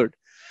PT triggered.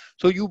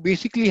 So you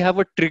basically have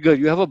a trigger,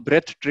 you have a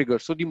breath trigger.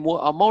 So the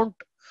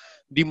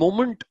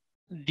moment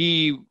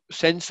the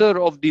sensor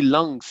of the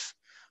lungs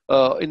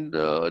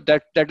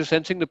that is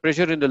sensing the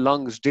pressure in the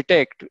lungs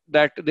detect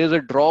that there's a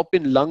drop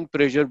in lung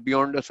pressure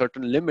beyond a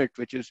certain limit,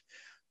 which is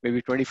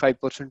maybe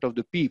 25% of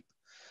the PEEP,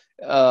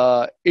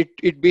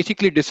 it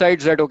basically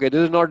decides that, okay,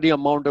 this is not the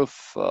amount of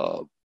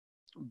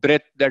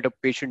breath that a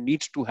patient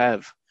needs to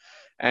have,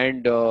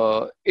 and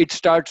it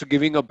starts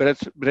giving a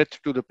breath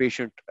to the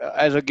patient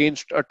as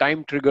against a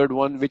time triggered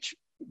one, which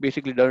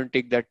basically doesn't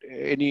take that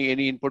any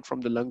input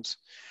from the lungs.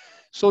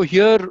 So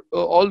here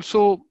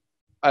also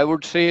I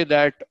would say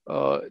that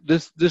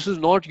this is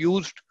not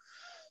used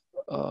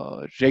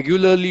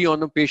regularly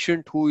on a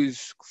patient who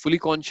is fully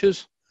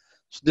conscious.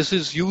 So this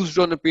is used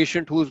on a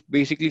patient who is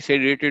basically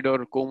sedated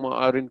or coma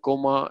or in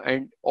coma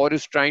and or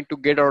is trying to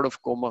get out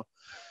of coma.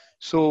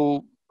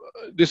 So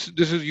this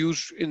is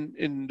used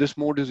in this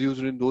mode is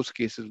used in those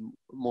cases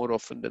more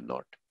often than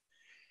not.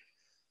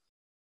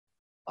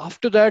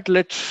 After that,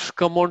 let's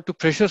come on to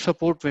pressure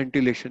support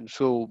ventilation.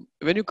 So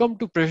when you come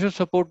to pressure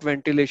support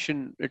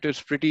ventilation, it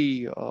is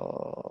pretty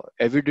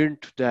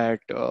evident that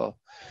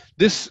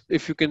this,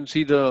 if you can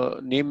see the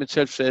name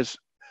itself says,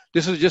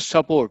 this is just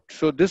support.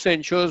 So this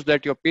ensures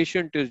that your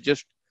patient is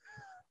just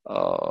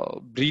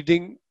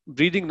breathing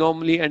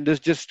normally, and this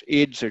just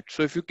aids it.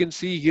 So if you can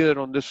see here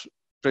on this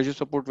pressure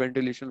support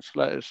ventilation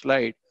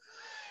slide,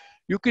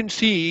 you can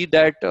see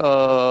that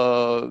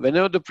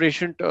whenever the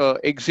patient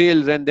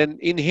exhales and then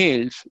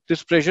inhales,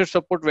 this pressure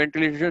support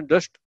ventilation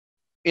just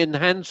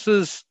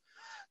enhances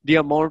the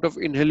amount of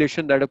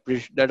inhalation that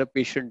a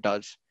patient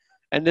does.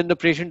 And then the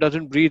patient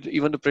doesn't breathe,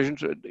 even the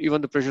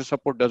pressure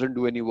support doesn't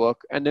do any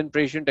work, and then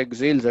patient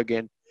exhales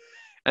again.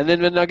 And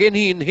then when again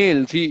he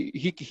inhales,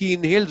 he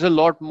inhales a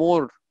lot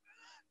more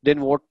than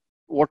what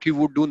he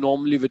would do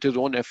normally with his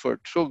own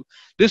effort. So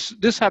this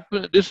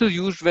is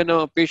used when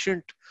a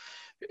patient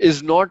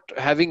is not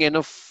having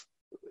enough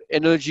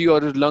energy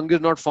or his lung is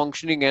not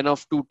functioning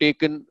enough to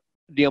take in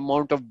the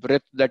amount of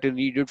breath that is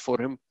needed for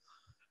him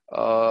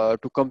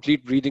to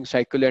complete breathing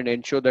cycle and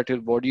ensure that his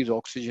body is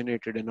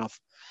oxygenated enough.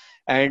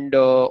 And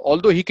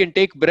although he can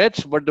take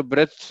breaths, but the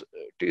breath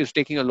is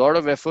taking a lot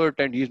of effort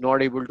and he's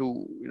not able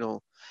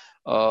to,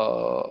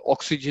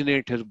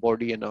 oxygenate his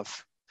body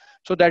enough.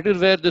 So that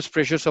is where this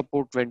pressure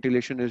support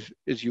ventilation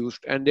is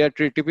used. And they are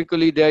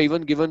typically, they are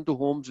even given to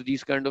homes,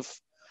 these kind of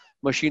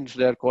machines.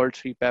 They are called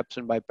CPAPs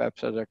and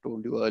BiPAPs, as I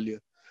told you earlier.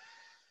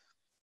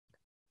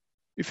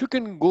 If you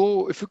can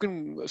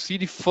see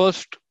the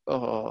first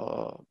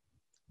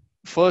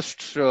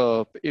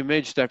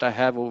image that I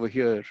have over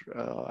here.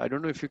 I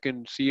don't know if you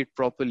can see it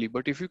properly,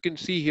 but if you can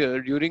see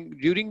here,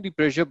 during the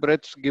pressure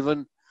breaths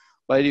given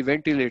by the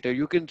ventilator,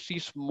 you can see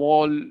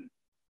small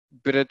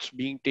breaths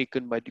being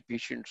taken by the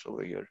patients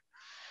over here.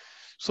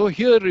 So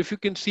here, if you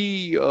can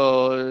see,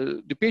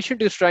 the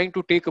patient is trying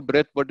to take a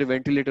breath, but the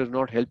ventilator is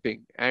not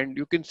helping. And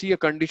you can see a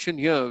condition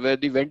here where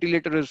the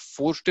ventilator has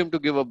forced him to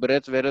give a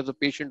breath, whereas the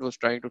patient was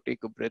trying to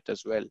take a breath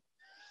as well.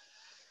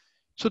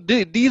 So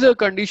these are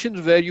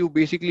conditions where you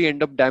basically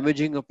end up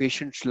damaging a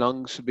patient's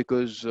lungs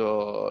because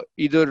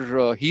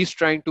either he's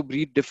trying to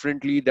breathe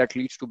differently, that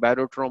leads to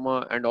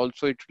barotrauma, and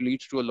also it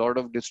leads to a lot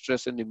of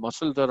distress in the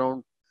muscles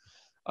around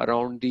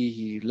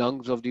the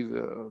lungs of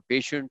the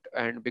patient,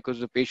 and because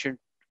the patient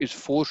is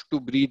forced to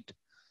breathe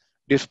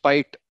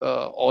despite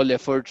all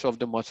efforts of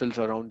the muscles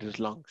around his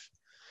lungs.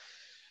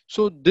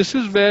 So this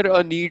is where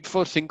a need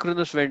for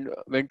synchronous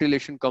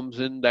ventilation comes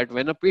in, that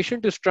when a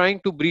patient is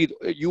trying to breathe,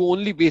 you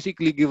only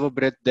basically give a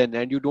breath then,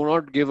 and you do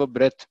not give a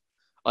breath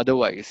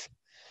otherwise.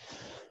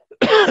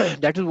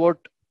 That is what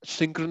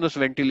synchronous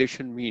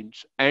ventilation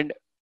means. And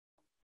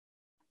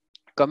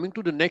Coming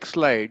to the next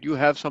slide, you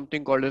have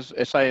something called as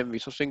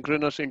SIMV, so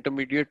synchronous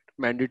intermediate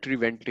mandatory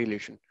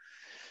ventilation.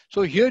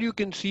 So here you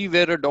can see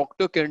where a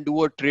doctor can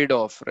do a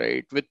trade-off,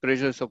 right, with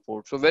pressure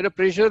support. So where a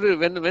pressure,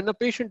 when a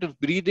patient is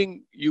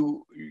breathing,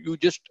 you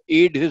just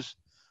aid his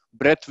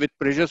breath with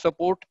pressure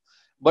support.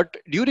 But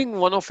during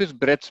one of his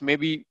breaths,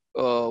 maybe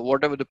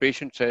whatever the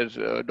patient says,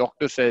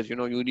 doctor says,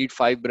 you need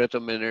 5 breaths a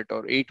minute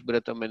or 8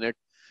 breaths a minute.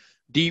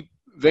 The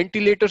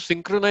ventilator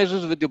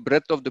synchronizes with the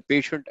breath of the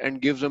patient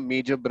and gives a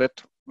major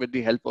breath with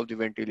the help of the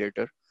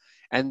ventilator,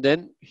 and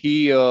then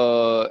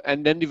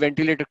the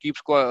ventilator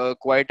keeps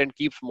quiet and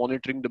keeps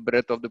monitoring the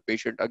breath of the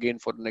patient again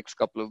for the next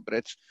couple of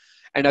breaths,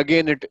 and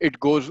again it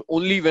goes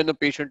only when the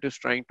patient is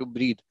trying to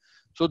breathe.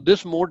 So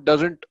this mode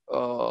doesn't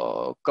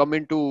come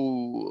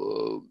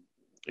into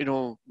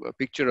a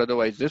picture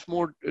otherwise. This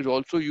mode is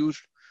also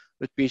used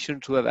with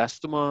patients who have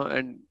asthma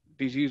and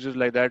diseases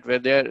like that, where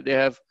they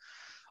have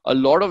a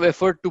lot of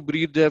effort to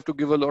breathe. They have to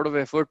give a lot of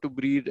effort to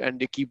breathe, and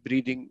they keep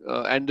breathing,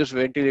 and this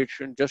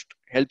ventilation just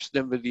helps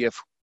them with the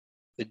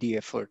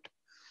effort.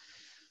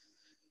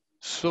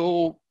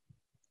 So,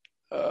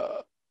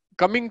 uh,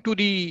 coming to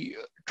the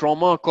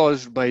trauma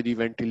caused by the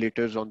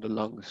ventilators on the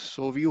lungs.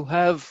 So you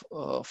have,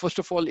 first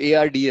of all,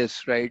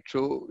 ARDS, right?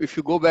 So if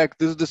you go back,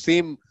 this is the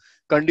same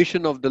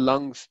condition of the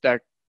lungs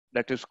that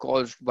is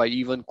caused by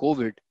even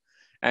COVID,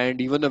 and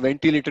even a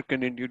ventilator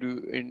can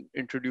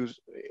introduce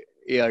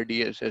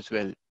ARDS as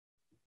well.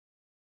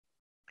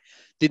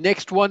 The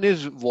next one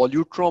is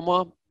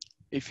volutrauma.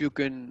 If you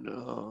can,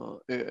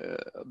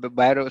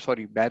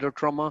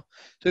 barotrauma.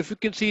 So if you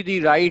can see the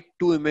right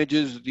two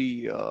images,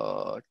 the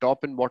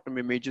top and bottom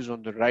images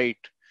on the right,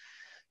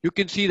 you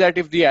can see that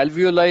if the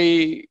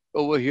alveoli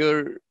over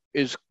here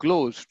is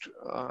closed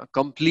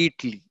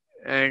completely,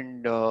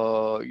 and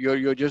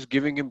you're just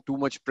giving him too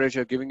much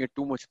pressure, giving it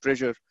too much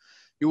pressure,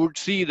 you would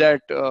see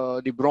that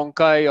the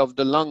bronchi of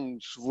the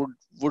lungs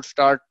would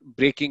start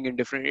breaking in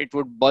different. It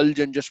would bulge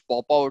and just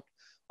pop out,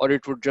 or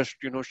it would just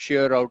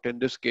shear out in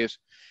this case.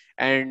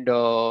 And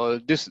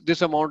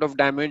this amount of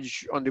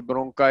damage on the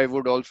bronchi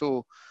would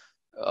also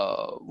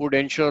would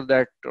ensure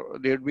that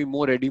there would be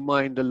more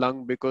edema in the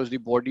lung, because the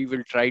body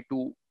will try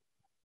to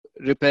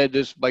repair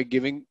this by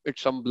giving it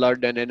some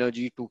blood and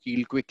energy to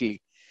heal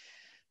quickly.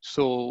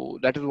 So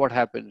that is what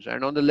happens.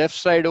 And on the left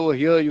side over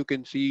here, you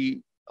can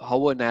see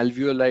how an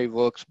alveoli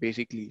works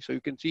basically. So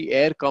you can see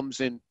air comes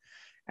in,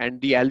 and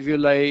the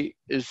alveoli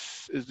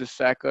is the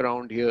sac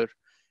around here.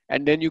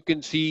 And then you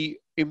can see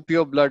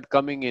impure blood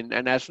coming in.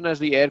 And as soon as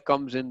the air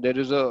comes in, there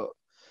is a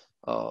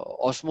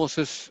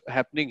osmosis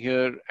happening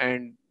here,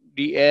 and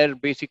the air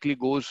basically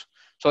goes,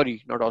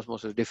 sorry, not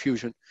osmosis,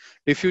 diffusion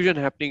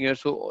happening here.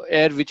 So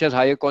air which has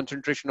higher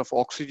concentration of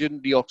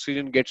oxygen, the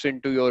oxygen gets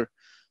into your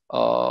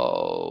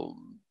uh,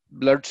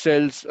 blood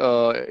cells,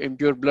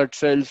 impure blood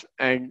cells,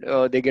 and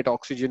they get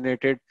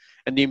oxygenated,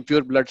 and the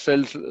impure blood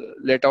cells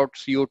let out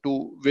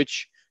CO2,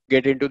 which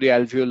get into the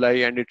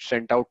alveoli, and it's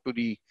sent out to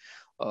the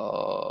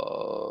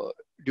uh,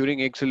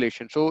 during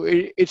exhalation. So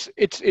it's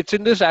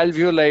in this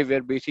alveoli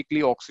where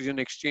basically oxygen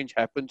exchange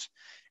happens,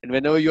 and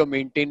whenever you're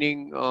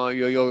maintaining,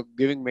 you're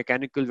giving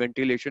mechanical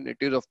ventilation, it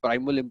is of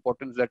primal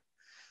importance that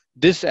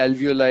this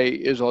alveoli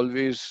is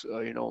always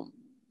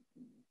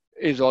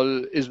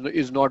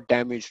is not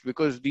damaged,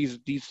 because these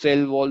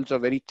cell walls are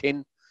very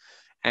thin,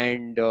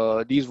 and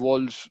these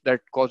walls that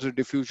causes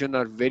diffusion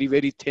are very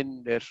very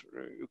thin. There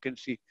you can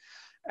see,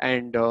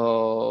 and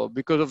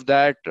because of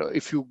that,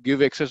 if you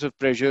give excessive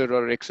pressure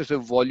or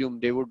excessive volume,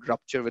 they would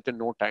rupture within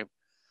no time.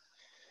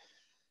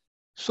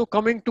 So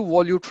coming to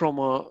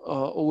volutrauma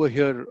over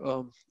here,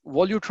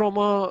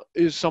 volutrauma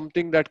is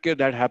something that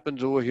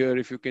happens over here.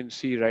 If you can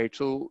see, right?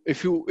 So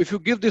if you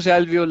give this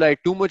alveoli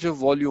too much of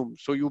volume,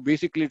 so you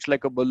basically, it's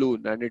like a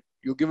balloon, and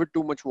you give it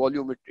too much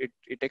volume,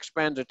 it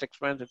expands, it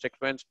expands, it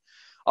expands.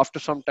 After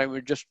some time,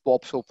 it just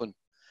pops open,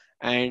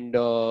 and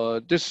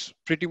this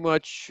pretty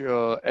much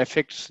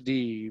affects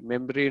the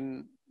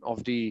membrane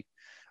of the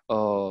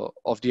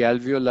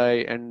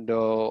alveoli, and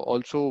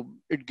also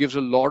it gives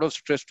a lot of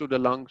stress to the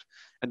lungs,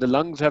 and the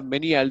lungs have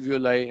many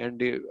alveoli,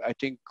 and I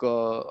think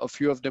a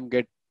few of them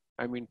get,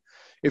 I mean,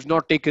 if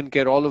not taken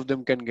care, all of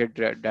them can get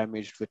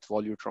damaged with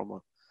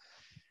volutrauma.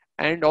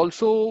 And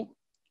also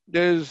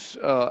there's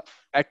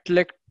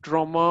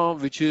atelectrauma,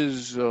 which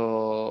is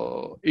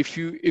if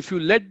you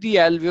let the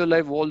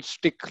alveoli wall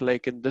stick,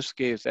 like in this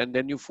case, and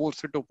then you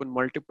force it open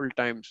multiple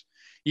times,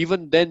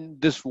 even then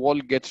this wall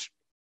gets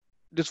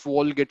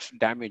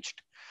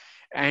damaged.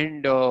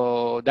 And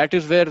that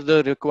is where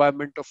the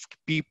requirement of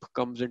PEEP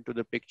comes into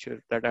the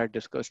picture that I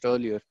discussed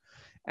earlier.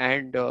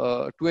 And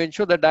to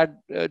ensure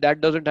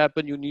that doesn't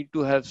happen, you need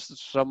to have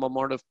some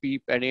amount of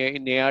PEEP, and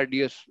in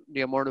ARDS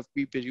the amount of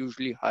PEEP is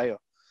usually higher.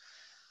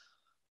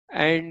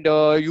 And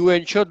you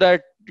ensure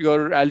that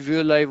your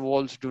alveoli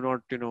walls do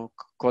not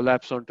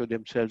collapse onto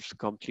themselves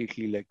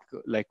completely,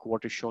 like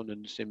what is shown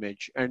in this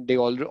image, and they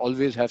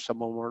always have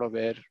some amount of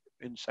air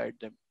inside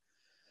them.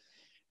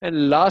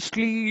 And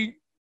lastly,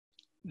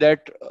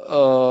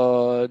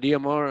 the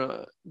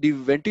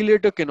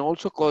ventilator can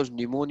also cause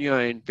pneumonia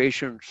in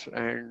patients,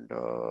 and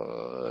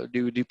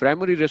the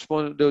primary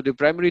response, the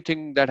primary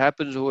thing that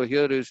happens over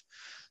here is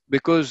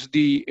because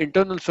the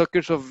internal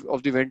circuits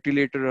of the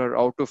ventilator are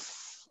out of,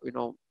 you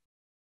know,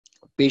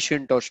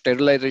 patient or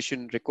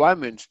sterilization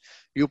requirements.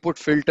 You put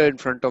filter in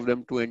front of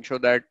them to ensure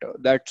that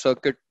that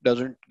circuit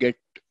doesn't get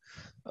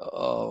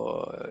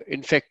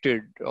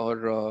infected,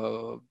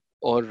 or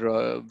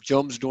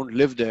germs don't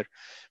live there.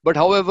 But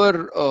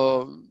however,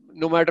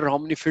 no matter how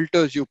many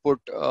filters you put,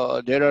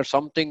 there are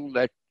something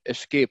that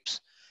escapes,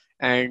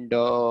 and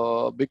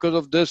because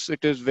of this,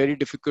 it is very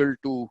difficult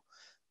to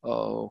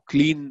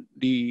clean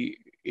the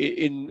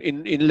in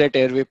inlet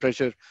airway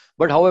pressure.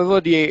 But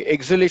however, the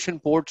exhalation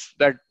ports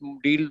that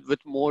deal with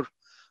more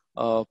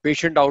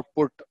patient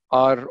output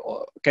are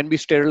can be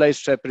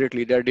sterilized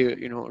separately. They're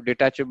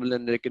detachable,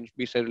 and they can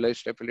be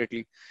sterilized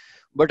separately.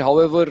 But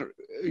however,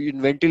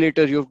 in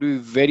ventilators, you have to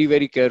be very,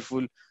 very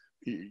careful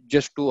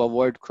just to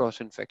avoid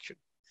cross infection.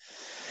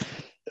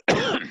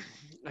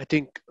 I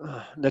think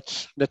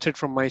that's it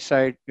from my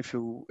side.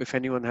 If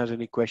anyone has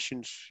any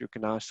questions, you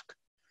can ask.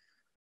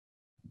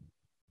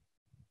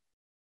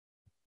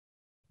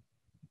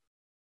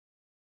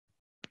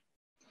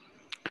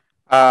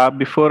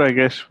 Before I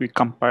guess we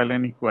compile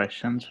any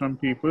questions from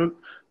people,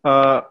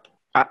 uh,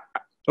 I,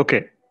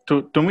 okay.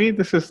 To me,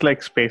 this is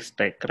like space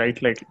tech,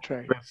 right? Like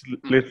Right. there's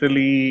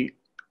literally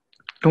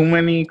too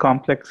many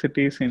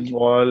complexities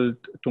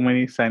involved, too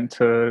many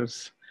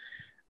sensors,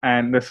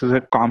 and this is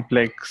a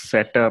complex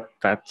setup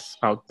that's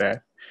out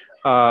there.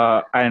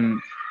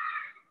 And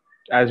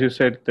as you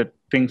said, that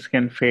things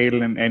can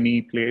fail in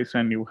any place,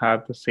 and you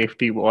have the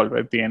safety valve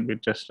at the end,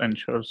 which just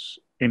ensures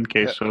in Yeah.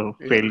 case of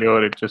Yeah.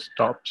 failure, it just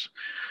stops.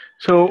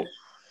 So,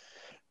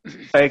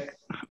 like,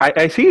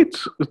 I see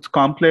it's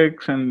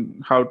complex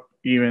and how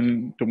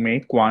even to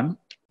make one.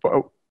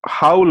 But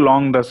how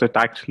long does it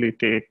actually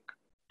take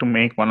to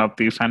make one of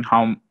these, and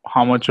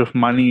how much of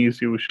money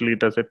is usually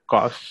does it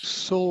cost?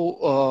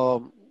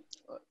 So,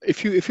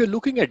 if you're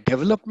looking at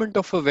development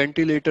of a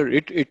ventilator,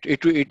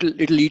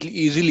 it'll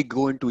easily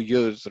go into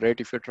years, right?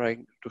 If you're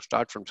trying to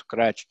start from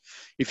scratch,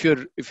 if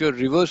you're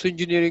reverse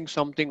engineering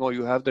something, or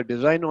you have the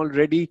design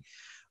already,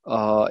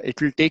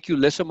 it will take you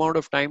less amount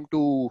of time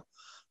to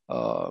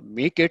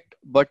make it,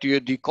 but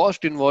the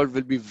cost involved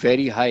will be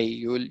very high.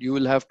 You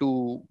will have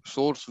to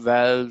source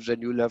valves,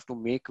 and you will have to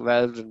make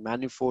valves and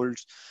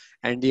manifolds,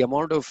 and the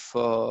amount of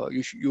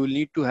you will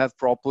need to have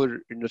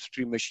proper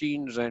industry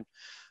machines and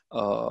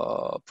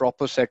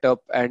proper setup,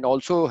 and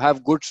also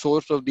have good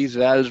source of these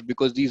valves,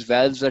 because these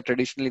valves are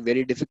traditionally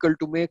very difficult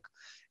to make,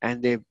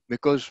 and they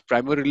because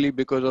primarily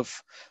because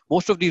of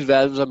most of these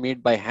valves are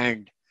made by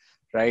hand,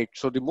 right?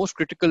 So the most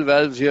critical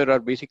valves here are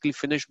basically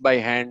finished by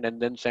hand and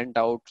then sent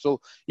out. So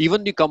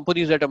even the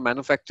companies that are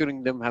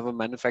manufacturing them have a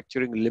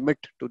manufacturing limit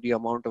to the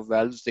amount of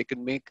valves they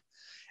can make,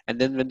 and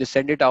then when they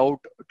send it out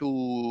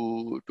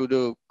to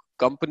the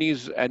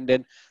companies, and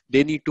then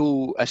they need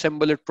to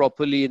assemble it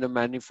properly in a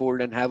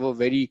manifold and have a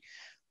very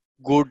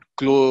good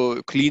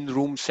clean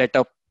room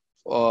setup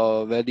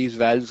where these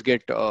valves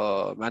get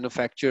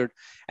manufactured,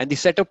 and the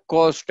setup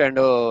cost and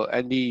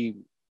the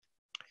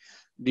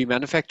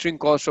manufacturing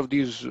cost of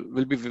these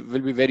will be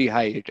very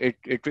high.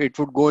 It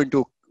would go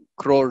into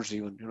crores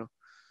even,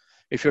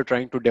 if you're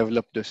trying to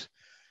develop this.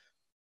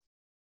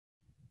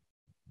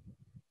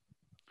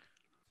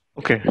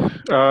 Okay.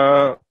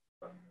 Uh,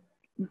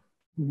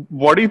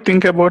 what do you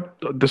think about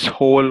this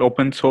whole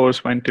open source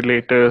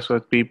ventilators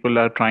that people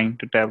are trying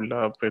to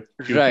develop with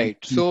using Right.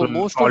 So simple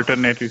most of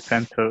alternative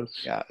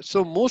sensors? yeah.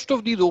 So most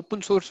of these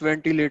open source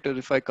ventilators,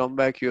 if I come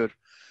back here,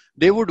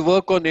 they would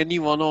work on any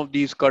one of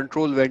these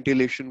control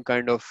ventilation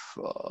kind of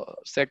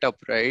setup,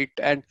 right?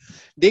 And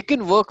they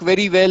can work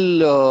very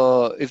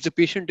well if the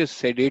patient is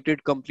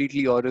sedated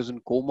completely or is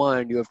in coma,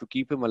 and you have to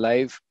keep him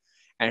alive,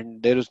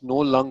 and there is no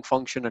lung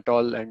function at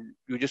all, and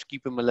you just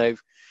keep him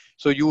alive.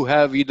 So you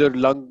have either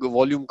lung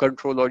volume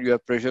control or you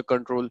have pressure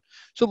control.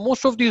 So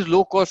most of these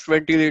low cost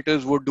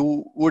ventilators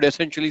would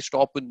essentially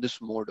stop in this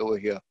mode over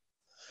here.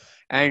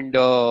 And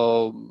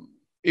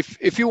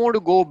if you want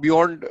to go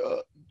beyond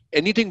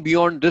anything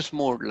beyond this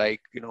mode,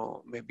 like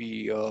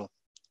maybe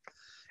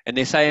an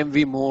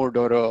SIMV mode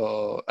or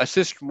a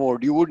assist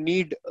mode, you would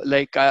need,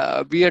 like,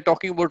 we are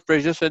talking about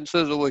pressure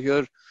sensors over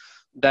here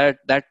that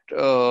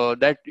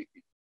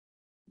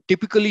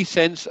typically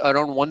sense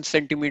around 1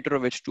 centimeter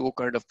of H2O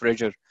kind of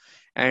pressure.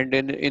 And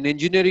in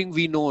engineering,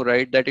 we know,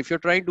 right, that if you're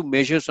trying to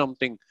measure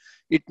something,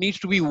 it needs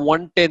to be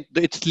 1/10.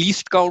 Its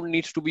least count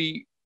needs to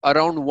be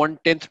around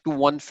 1/10 to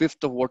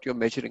 1/5 of what you're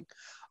measuring.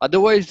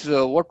 Otherwise,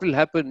 what will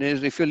happen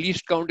is, if your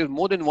least count is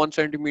more than 1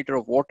 centimeter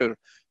of water,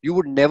 you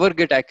would never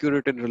get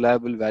accurate and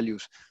reliable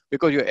values,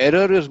 because your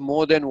error is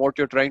more than what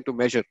you're trying to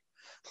measure.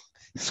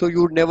 So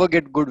you would never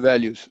get good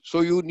values.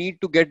 So you need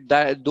to get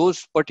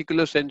those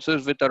particular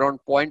sensors with around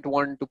zero point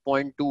 0.1 to zero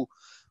point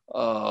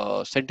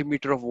 0.2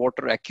 centimeter of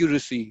water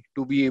accuracy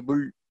to be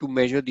able to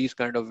measure these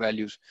kind of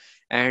values.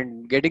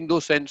 And getting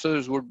those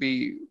sensors would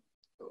be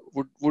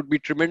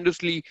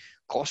tremendously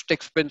cost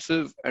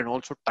expensive and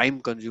also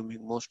time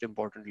consuming, most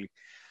importantly.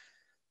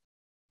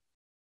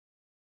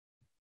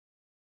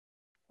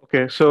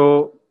 Okay, so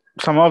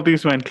some of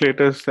these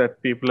ventilators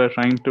that people are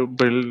trying to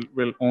build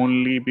will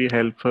only be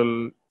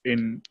helpful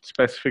in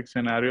specific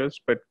scenarios,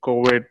 but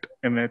COVID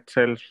in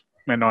itself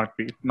may not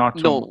be, not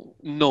so much.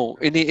 No.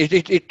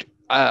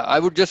 I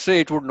would just say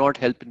it would not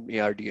help in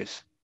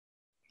ARDS.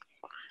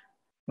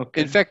 In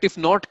Okay, fact, if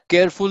not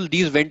careful,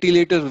 these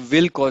ventilators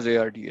will cause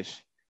ARDS.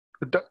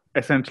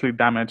 essentially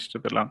damage to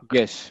the lung.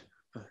 Yes.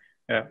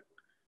 Yeah,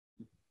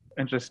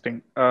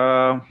 interesting.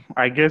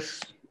 I guess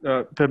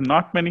there are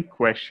not many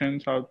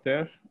questions out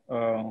there.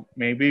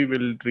 Maybe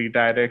we'll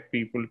redirect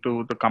people to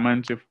the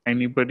comments. If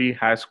anybody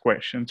has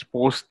questions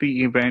post the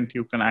event,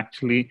 you can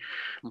actually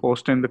Mhm.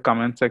 post in the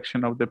comment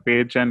section of the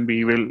page and we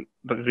will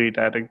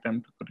redirect them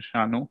to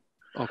Krishanu.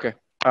 Okay.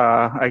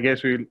 I guess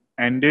we'll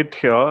end it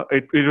here.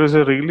 It was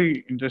a really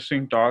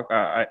interesting talk.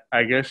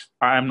 I guess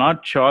I'm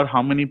not sure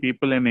how many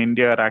people in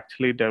India are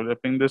actually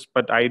developing this,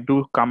 but I do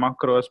come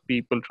across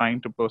people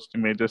trying to post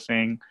images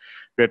saying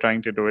we're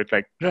trying to do it.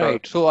 Like,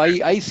 Right. So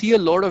I see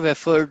a lot of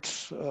efforts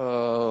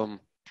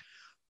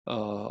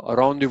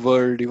around the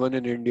world, even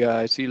in India.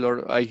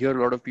 I hear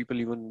a lot of people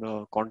even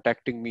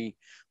contacting me.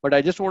 But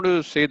I just want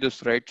to say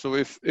this, right? So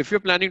if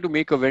you're planning to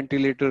make a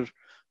ventilator,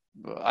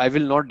 I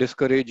will not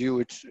discourage you.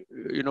 It's,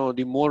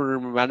 the more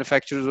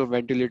manufacturers of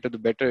ventilator, the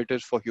better it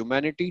is for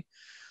humanity.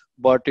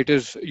 But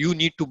you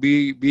need to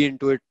be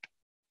into it,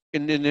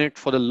 in it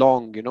for the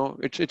long.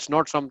 It's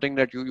not something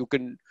that you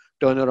can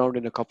turn around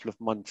in a couple of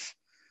months.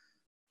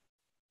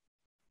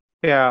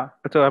 yeah,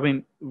 so I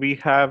mean, we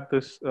have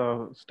this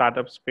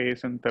startup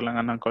space in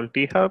Telangana called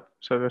T Hub.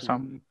 So there's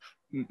Mhm.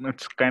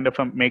 it's kind of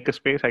a maker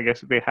space. I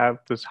guess they have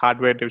this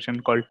hardware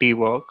division called T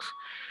Works.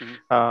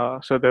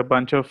 Mhm. So there are a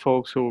bunch of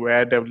folks who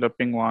were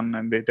developing one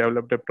and they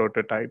developed a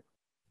prototype.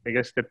 I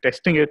guess they're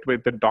testing it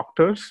with the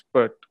doctors,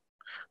 but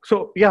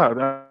so yeah,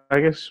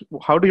 I guess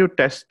how do you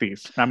test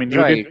these? I mean,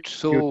 Right.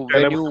 you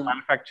tell about the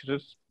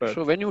manufacturers, but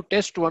So when you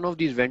test one of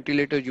these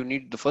ventilators,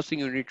 the first thing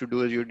you need to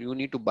do is you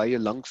need to buy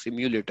a lung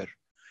simulator.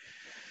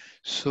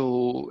 So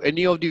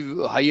any of the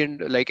high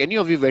end, like any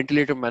of the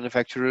ventilator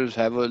manufacturers,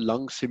 have a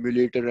lung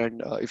simulator.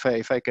 And if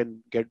I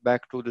can get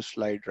back to the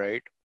slide,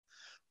 right?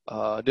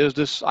 There's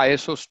this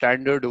ISO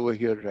standard over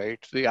here, right?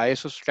 So the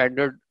ISO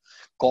standard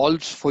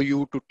calls for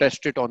you to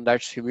test it on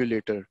that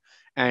simulator.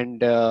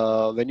 And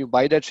when you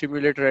buy that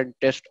simulator and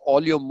test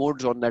all your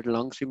modes on that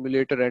lung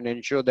simulator and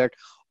ensure that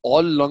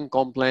all lung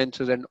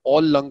compliances and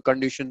all lung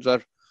conditions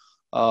are,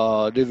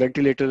 the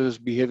ventilator is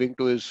behaving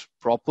to is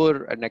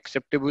proper and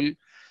acceptable,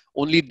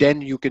 only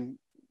then you can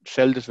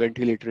sell this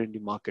ventilator in the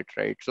market,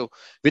 right? So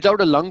without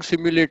a lung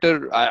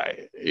simulator,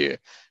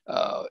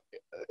 uh,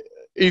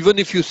 even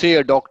if you say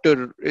a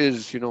doctor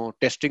is,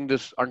 testing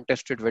this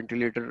untested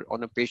ventilator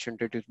on a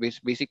patient, it is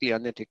basically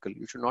unethical.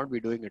 You should not be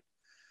doing it.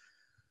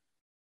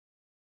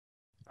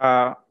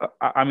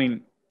 I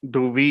mean,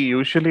 do we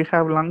usually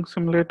have lung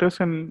simulators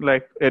in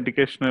like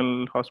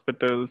educational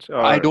hospitals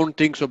I or don't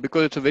think so,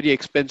 because it's a very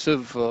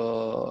expensive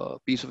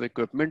piece of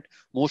equipment.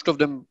 Most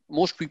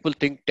people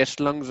think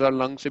test lungs are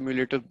lung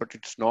simulators, but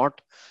it's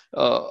not.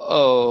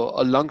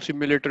 A lung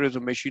simulator is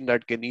a machine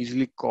that can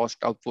easily cost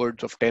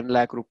upwards of 10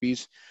 lakh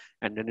rupees.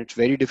 And then it's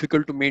very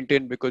difficult to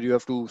maintain because you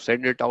have to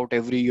send it out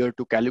every year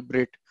to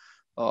calibrate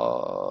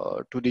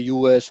to the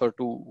US or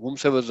to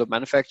whomsoever is the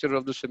manufacturer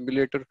of the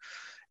simulator.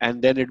 And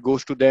then it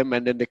goes to them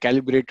and then they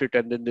calibrate it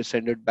and then they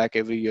send it back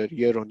every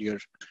year on year.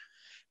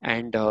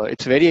 And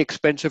it's very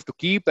expensive to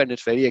keep and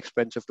it's very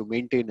expensive to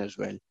maintain as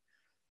well.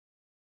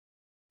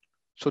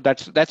 So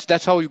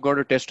that's how you got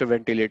to test a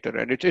ventilator.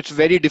 And it's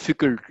very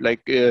difficult.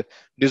 Like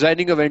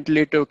designing a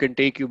ventilator can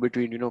take you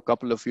between, a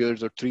couple of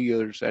years or 3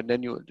 years, and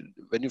then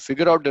when you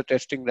figure out the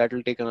testing, that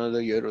will take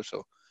another year or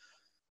so.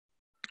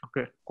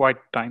 okay, quite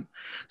time.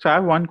 So I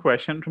have one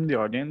question from the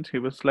audience. He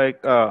was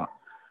like,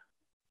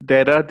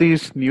 there are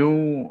these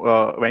new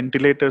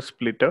ventilator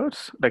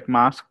splitters, like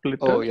mask Oh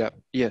splitters,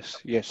 yeah,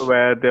 yes.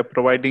 where they're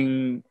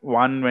providing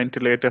one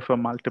ventilator for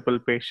multiple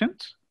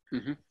patients.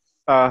 Hmm.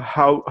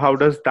 How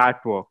does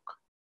that work?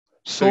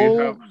 So you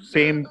have So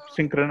same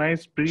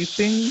synchronized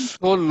breathing.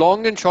 so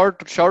long and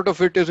short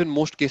of it is, in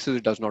most cases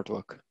it does not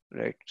work,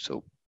 right?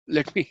 So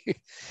let me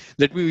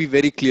let me be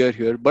very clear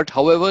here. But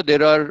however,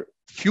 there are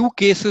few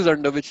cases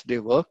under which they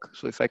work.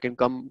 So if I can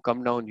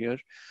come down here,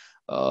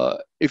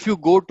 if you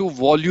go to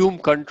volume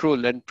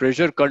control and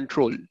pressure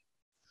control,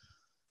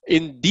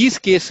 in these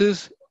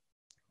cases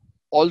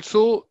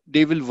also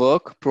they will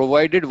work,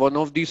 provided one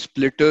of these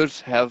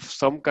splitters have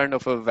some kind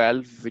of a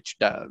valve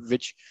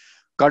which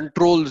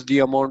controls the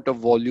amount of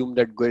volume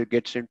that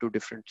gets into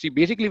different. See,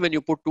 basically when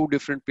you put two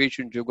different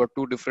patients, you've got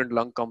two different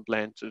lung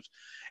compliances.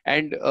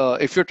 And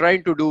if you're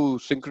trying to do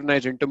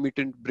synchronized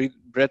intermittent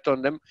breath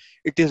on them,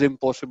 it is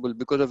impossible,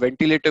 because a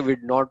ventilator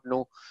would not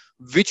know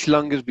which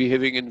lung is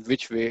behaving in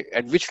which way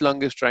and which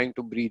lung is trying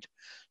to breathe.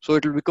 So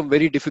it will become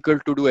very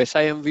difficult to do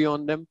SIMV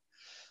on them.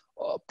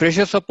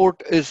 Pressure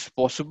support is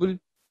possible,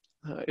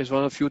 is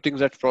one of few things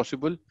that's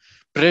possible.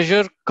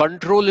 Pressure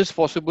control is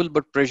possible,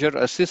 but pressure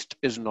assist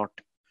is not.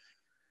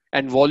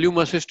 And volume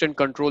assist and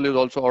control is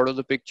also out of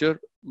the picture.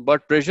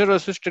 But pressure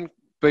assist and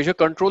pressure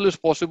control is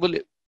possible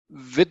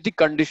with the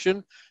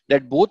condition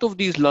that both of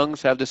these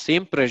lungs have the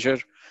same pressure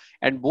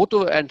and both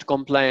of and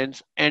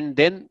compliance, and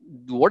then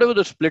whatever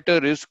the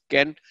splitter is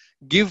can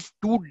give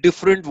two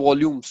different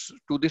volumes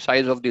to the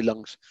size of the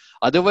lungs.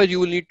 Otherwise, you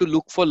will need to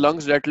look for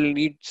lungs that will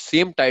need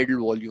same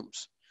tidal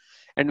volumes.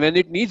 And when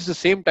it needs the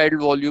same tidal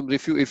volumes,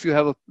 if you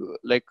have a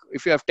like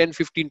if you have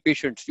 10-15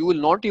 patients, you will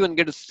not even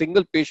get a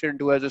single patient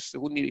who has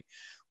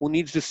who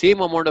needs the same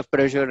amount of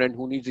pressure and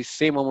who needs the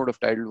same amount of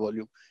tidal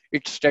volume.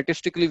 It's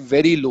statistically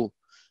very low,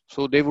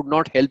 so they would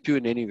not help you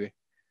in any way.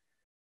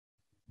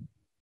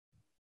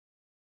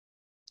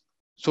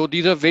 So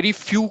these are very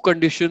few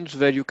conditions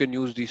where you can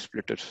use these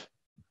splitters.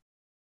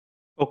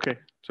 Okay,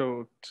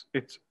 so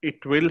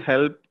it will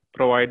help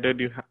provided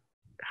you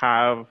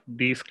have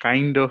these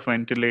kind of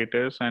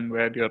ventilators and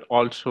where you're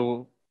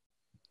also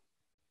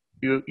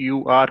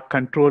you are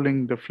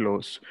controlling the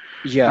flows.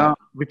 Yeah,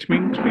 Which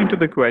brings me to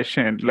the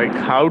question, like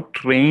how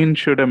trained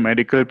should a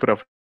medical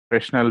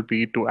professional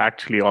be to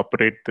actually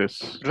operate this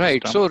system?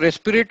 right. So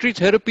respiratory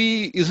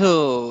therapy is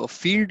a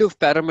field of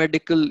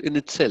paramedical in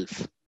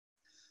itself.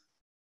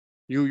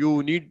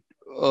 You need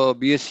a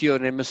BSc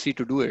or an MSc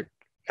to do it.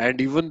 And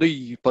even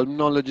the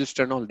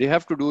pulmonologist and all, they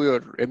have to do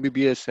your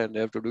MBBS and they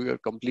have to do your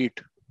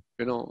complete,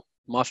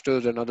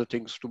 masters and other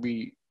things to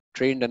be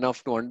trained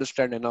enough to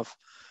understand enough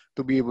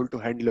to be able to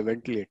handle a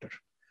ventilator.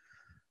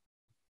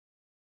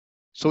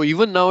 So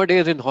even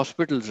nowadays in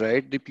hospitals,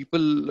 right, the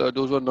people,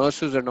 those who are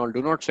nurses and all,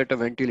 do not set a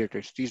ventilator.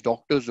 It's these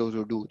doctors, those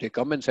who do, they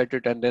come and set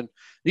it. And then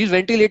these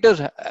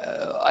ventilators,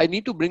 I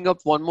need to bring up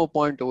one more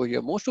point over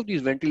here. Most of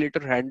these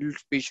ventilators handle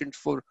patients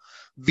for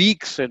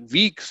weeks and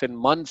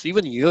months,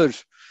 even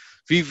years.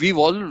 We've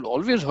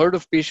always heard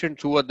of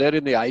patients who are there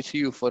in the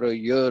ICU for a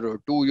year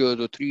or 2 years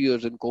or 3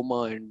 years in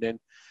coma, and then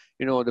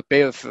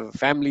the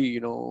family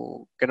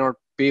cannot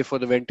pay for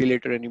the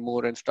ventilator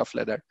anymore and stuff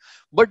like that.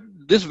 But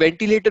this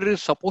ventilator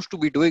is supposed to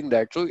be doing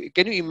that. So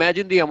can you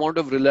imagine the amount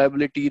of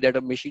reliability that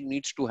a machine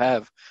needs to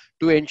have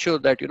to ensure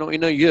that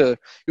in a year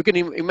you can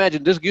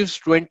imagine this gives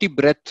 20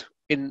 breath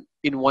in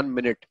 1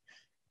 minute.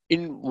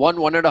 In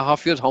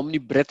 1.5 years, how many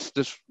breaths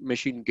this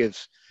machine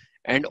gives?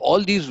 And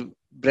all these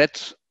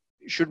breaths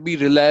should be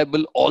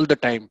reliable all the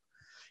time.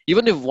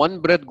 Even if one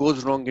breath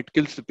goes wrong, it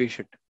kills the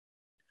patient.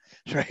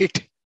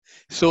 Right?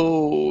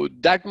 So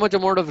that much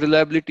amount of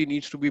reliability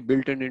needs to be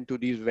built into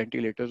these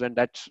ventilators, and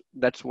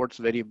that's what's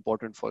very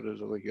important for us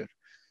over here.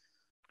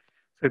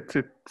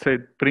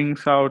 It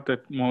brings out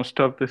that most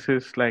of this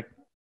is like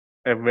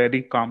a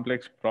very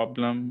complex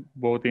problem,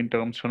 both in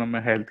terms from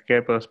a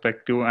healthcare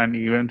perspective and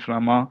even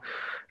from a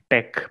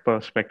tech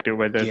perspective,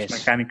 whether it's Yes.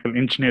 mechanical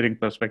engineering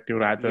perspective.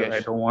 Rather, I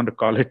Yes. don't want to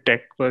call it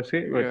tech per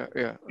se, but Yeah.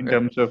 Yeah. in Yeah.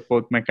 terms of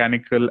both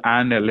mechanical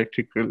and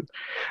electrical.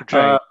 Uh,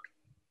 Right.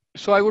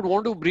 So I would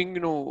want to bring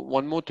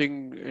one more thing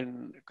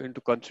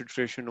into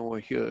consideration over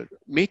here.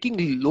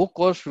 Making low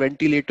cost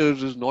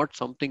ventilators is not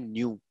something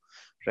new,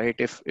 right?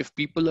 If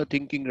people are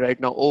thinking right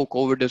now, oh,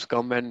 COVID has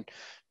come and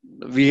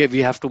we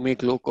have to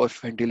make low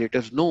cost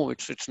ventilators. No,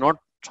 it's not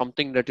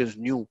something that is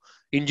new.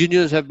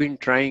 Engineers have been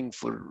trying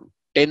for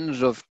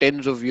tens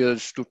of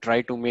years to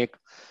try to make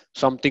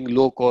something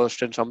low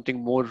cost and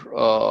something more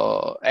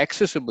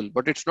accessible,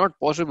 but it's not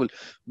possible.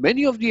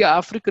 Many of the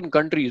African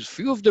countries,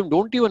 few of them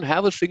don't even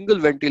have a single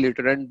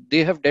ventilator, and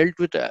they have dealt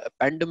with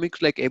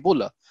pandemics like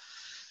Ebola.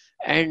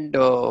 And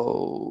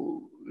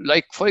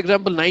like for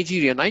example,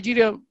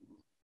 Nigeria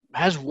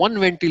has one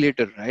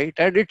ventilator, right?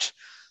 And it's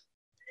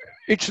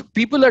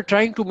people are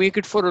trying to make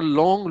it for a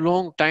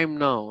long time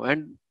now,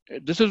 and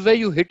this is where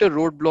you hit a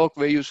roadblock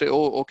where you say,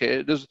 oh,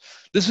 okay, this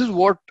is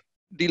what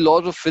the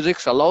laws of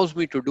physics allows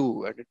me to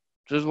do, and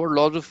this is what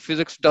laws of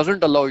physics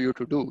doesn't allow you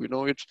to do.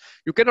 It's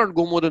you cannot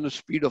go more than the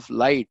speed of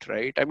light,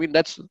 right? I mean,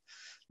 that's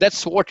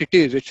what it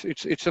is.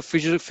 It's a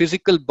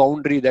physical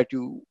boundary that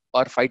you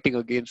are fighting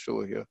against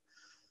over here.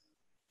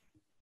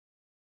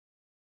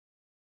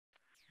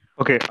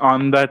 Okay,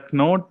 on that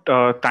note,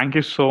 thank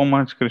you so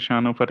much,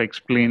 Krishanu, for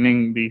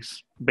explaining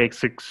these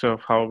basics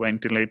of how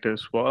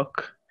ventilators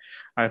work.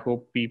 I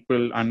hope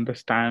people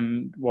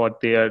understand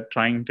what they are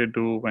trying to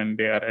do when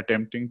they are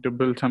attempting to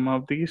build some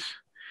of these,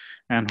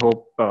 and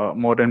hope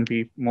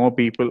more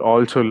people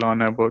also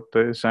learn about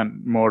this,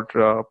 and more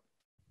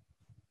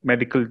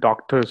medical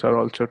doctors are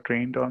also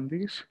trained on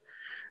these.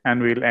 And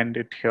we'll end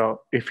it here.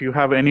 If you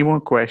have any more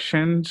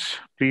questions,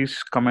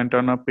 please comment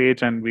on our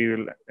page and we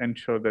will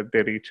ensure that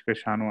they reach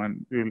Krishanu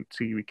and we'll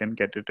see we can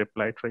get it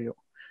replied for you.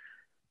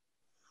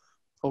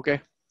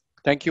 Okay,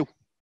 thank you.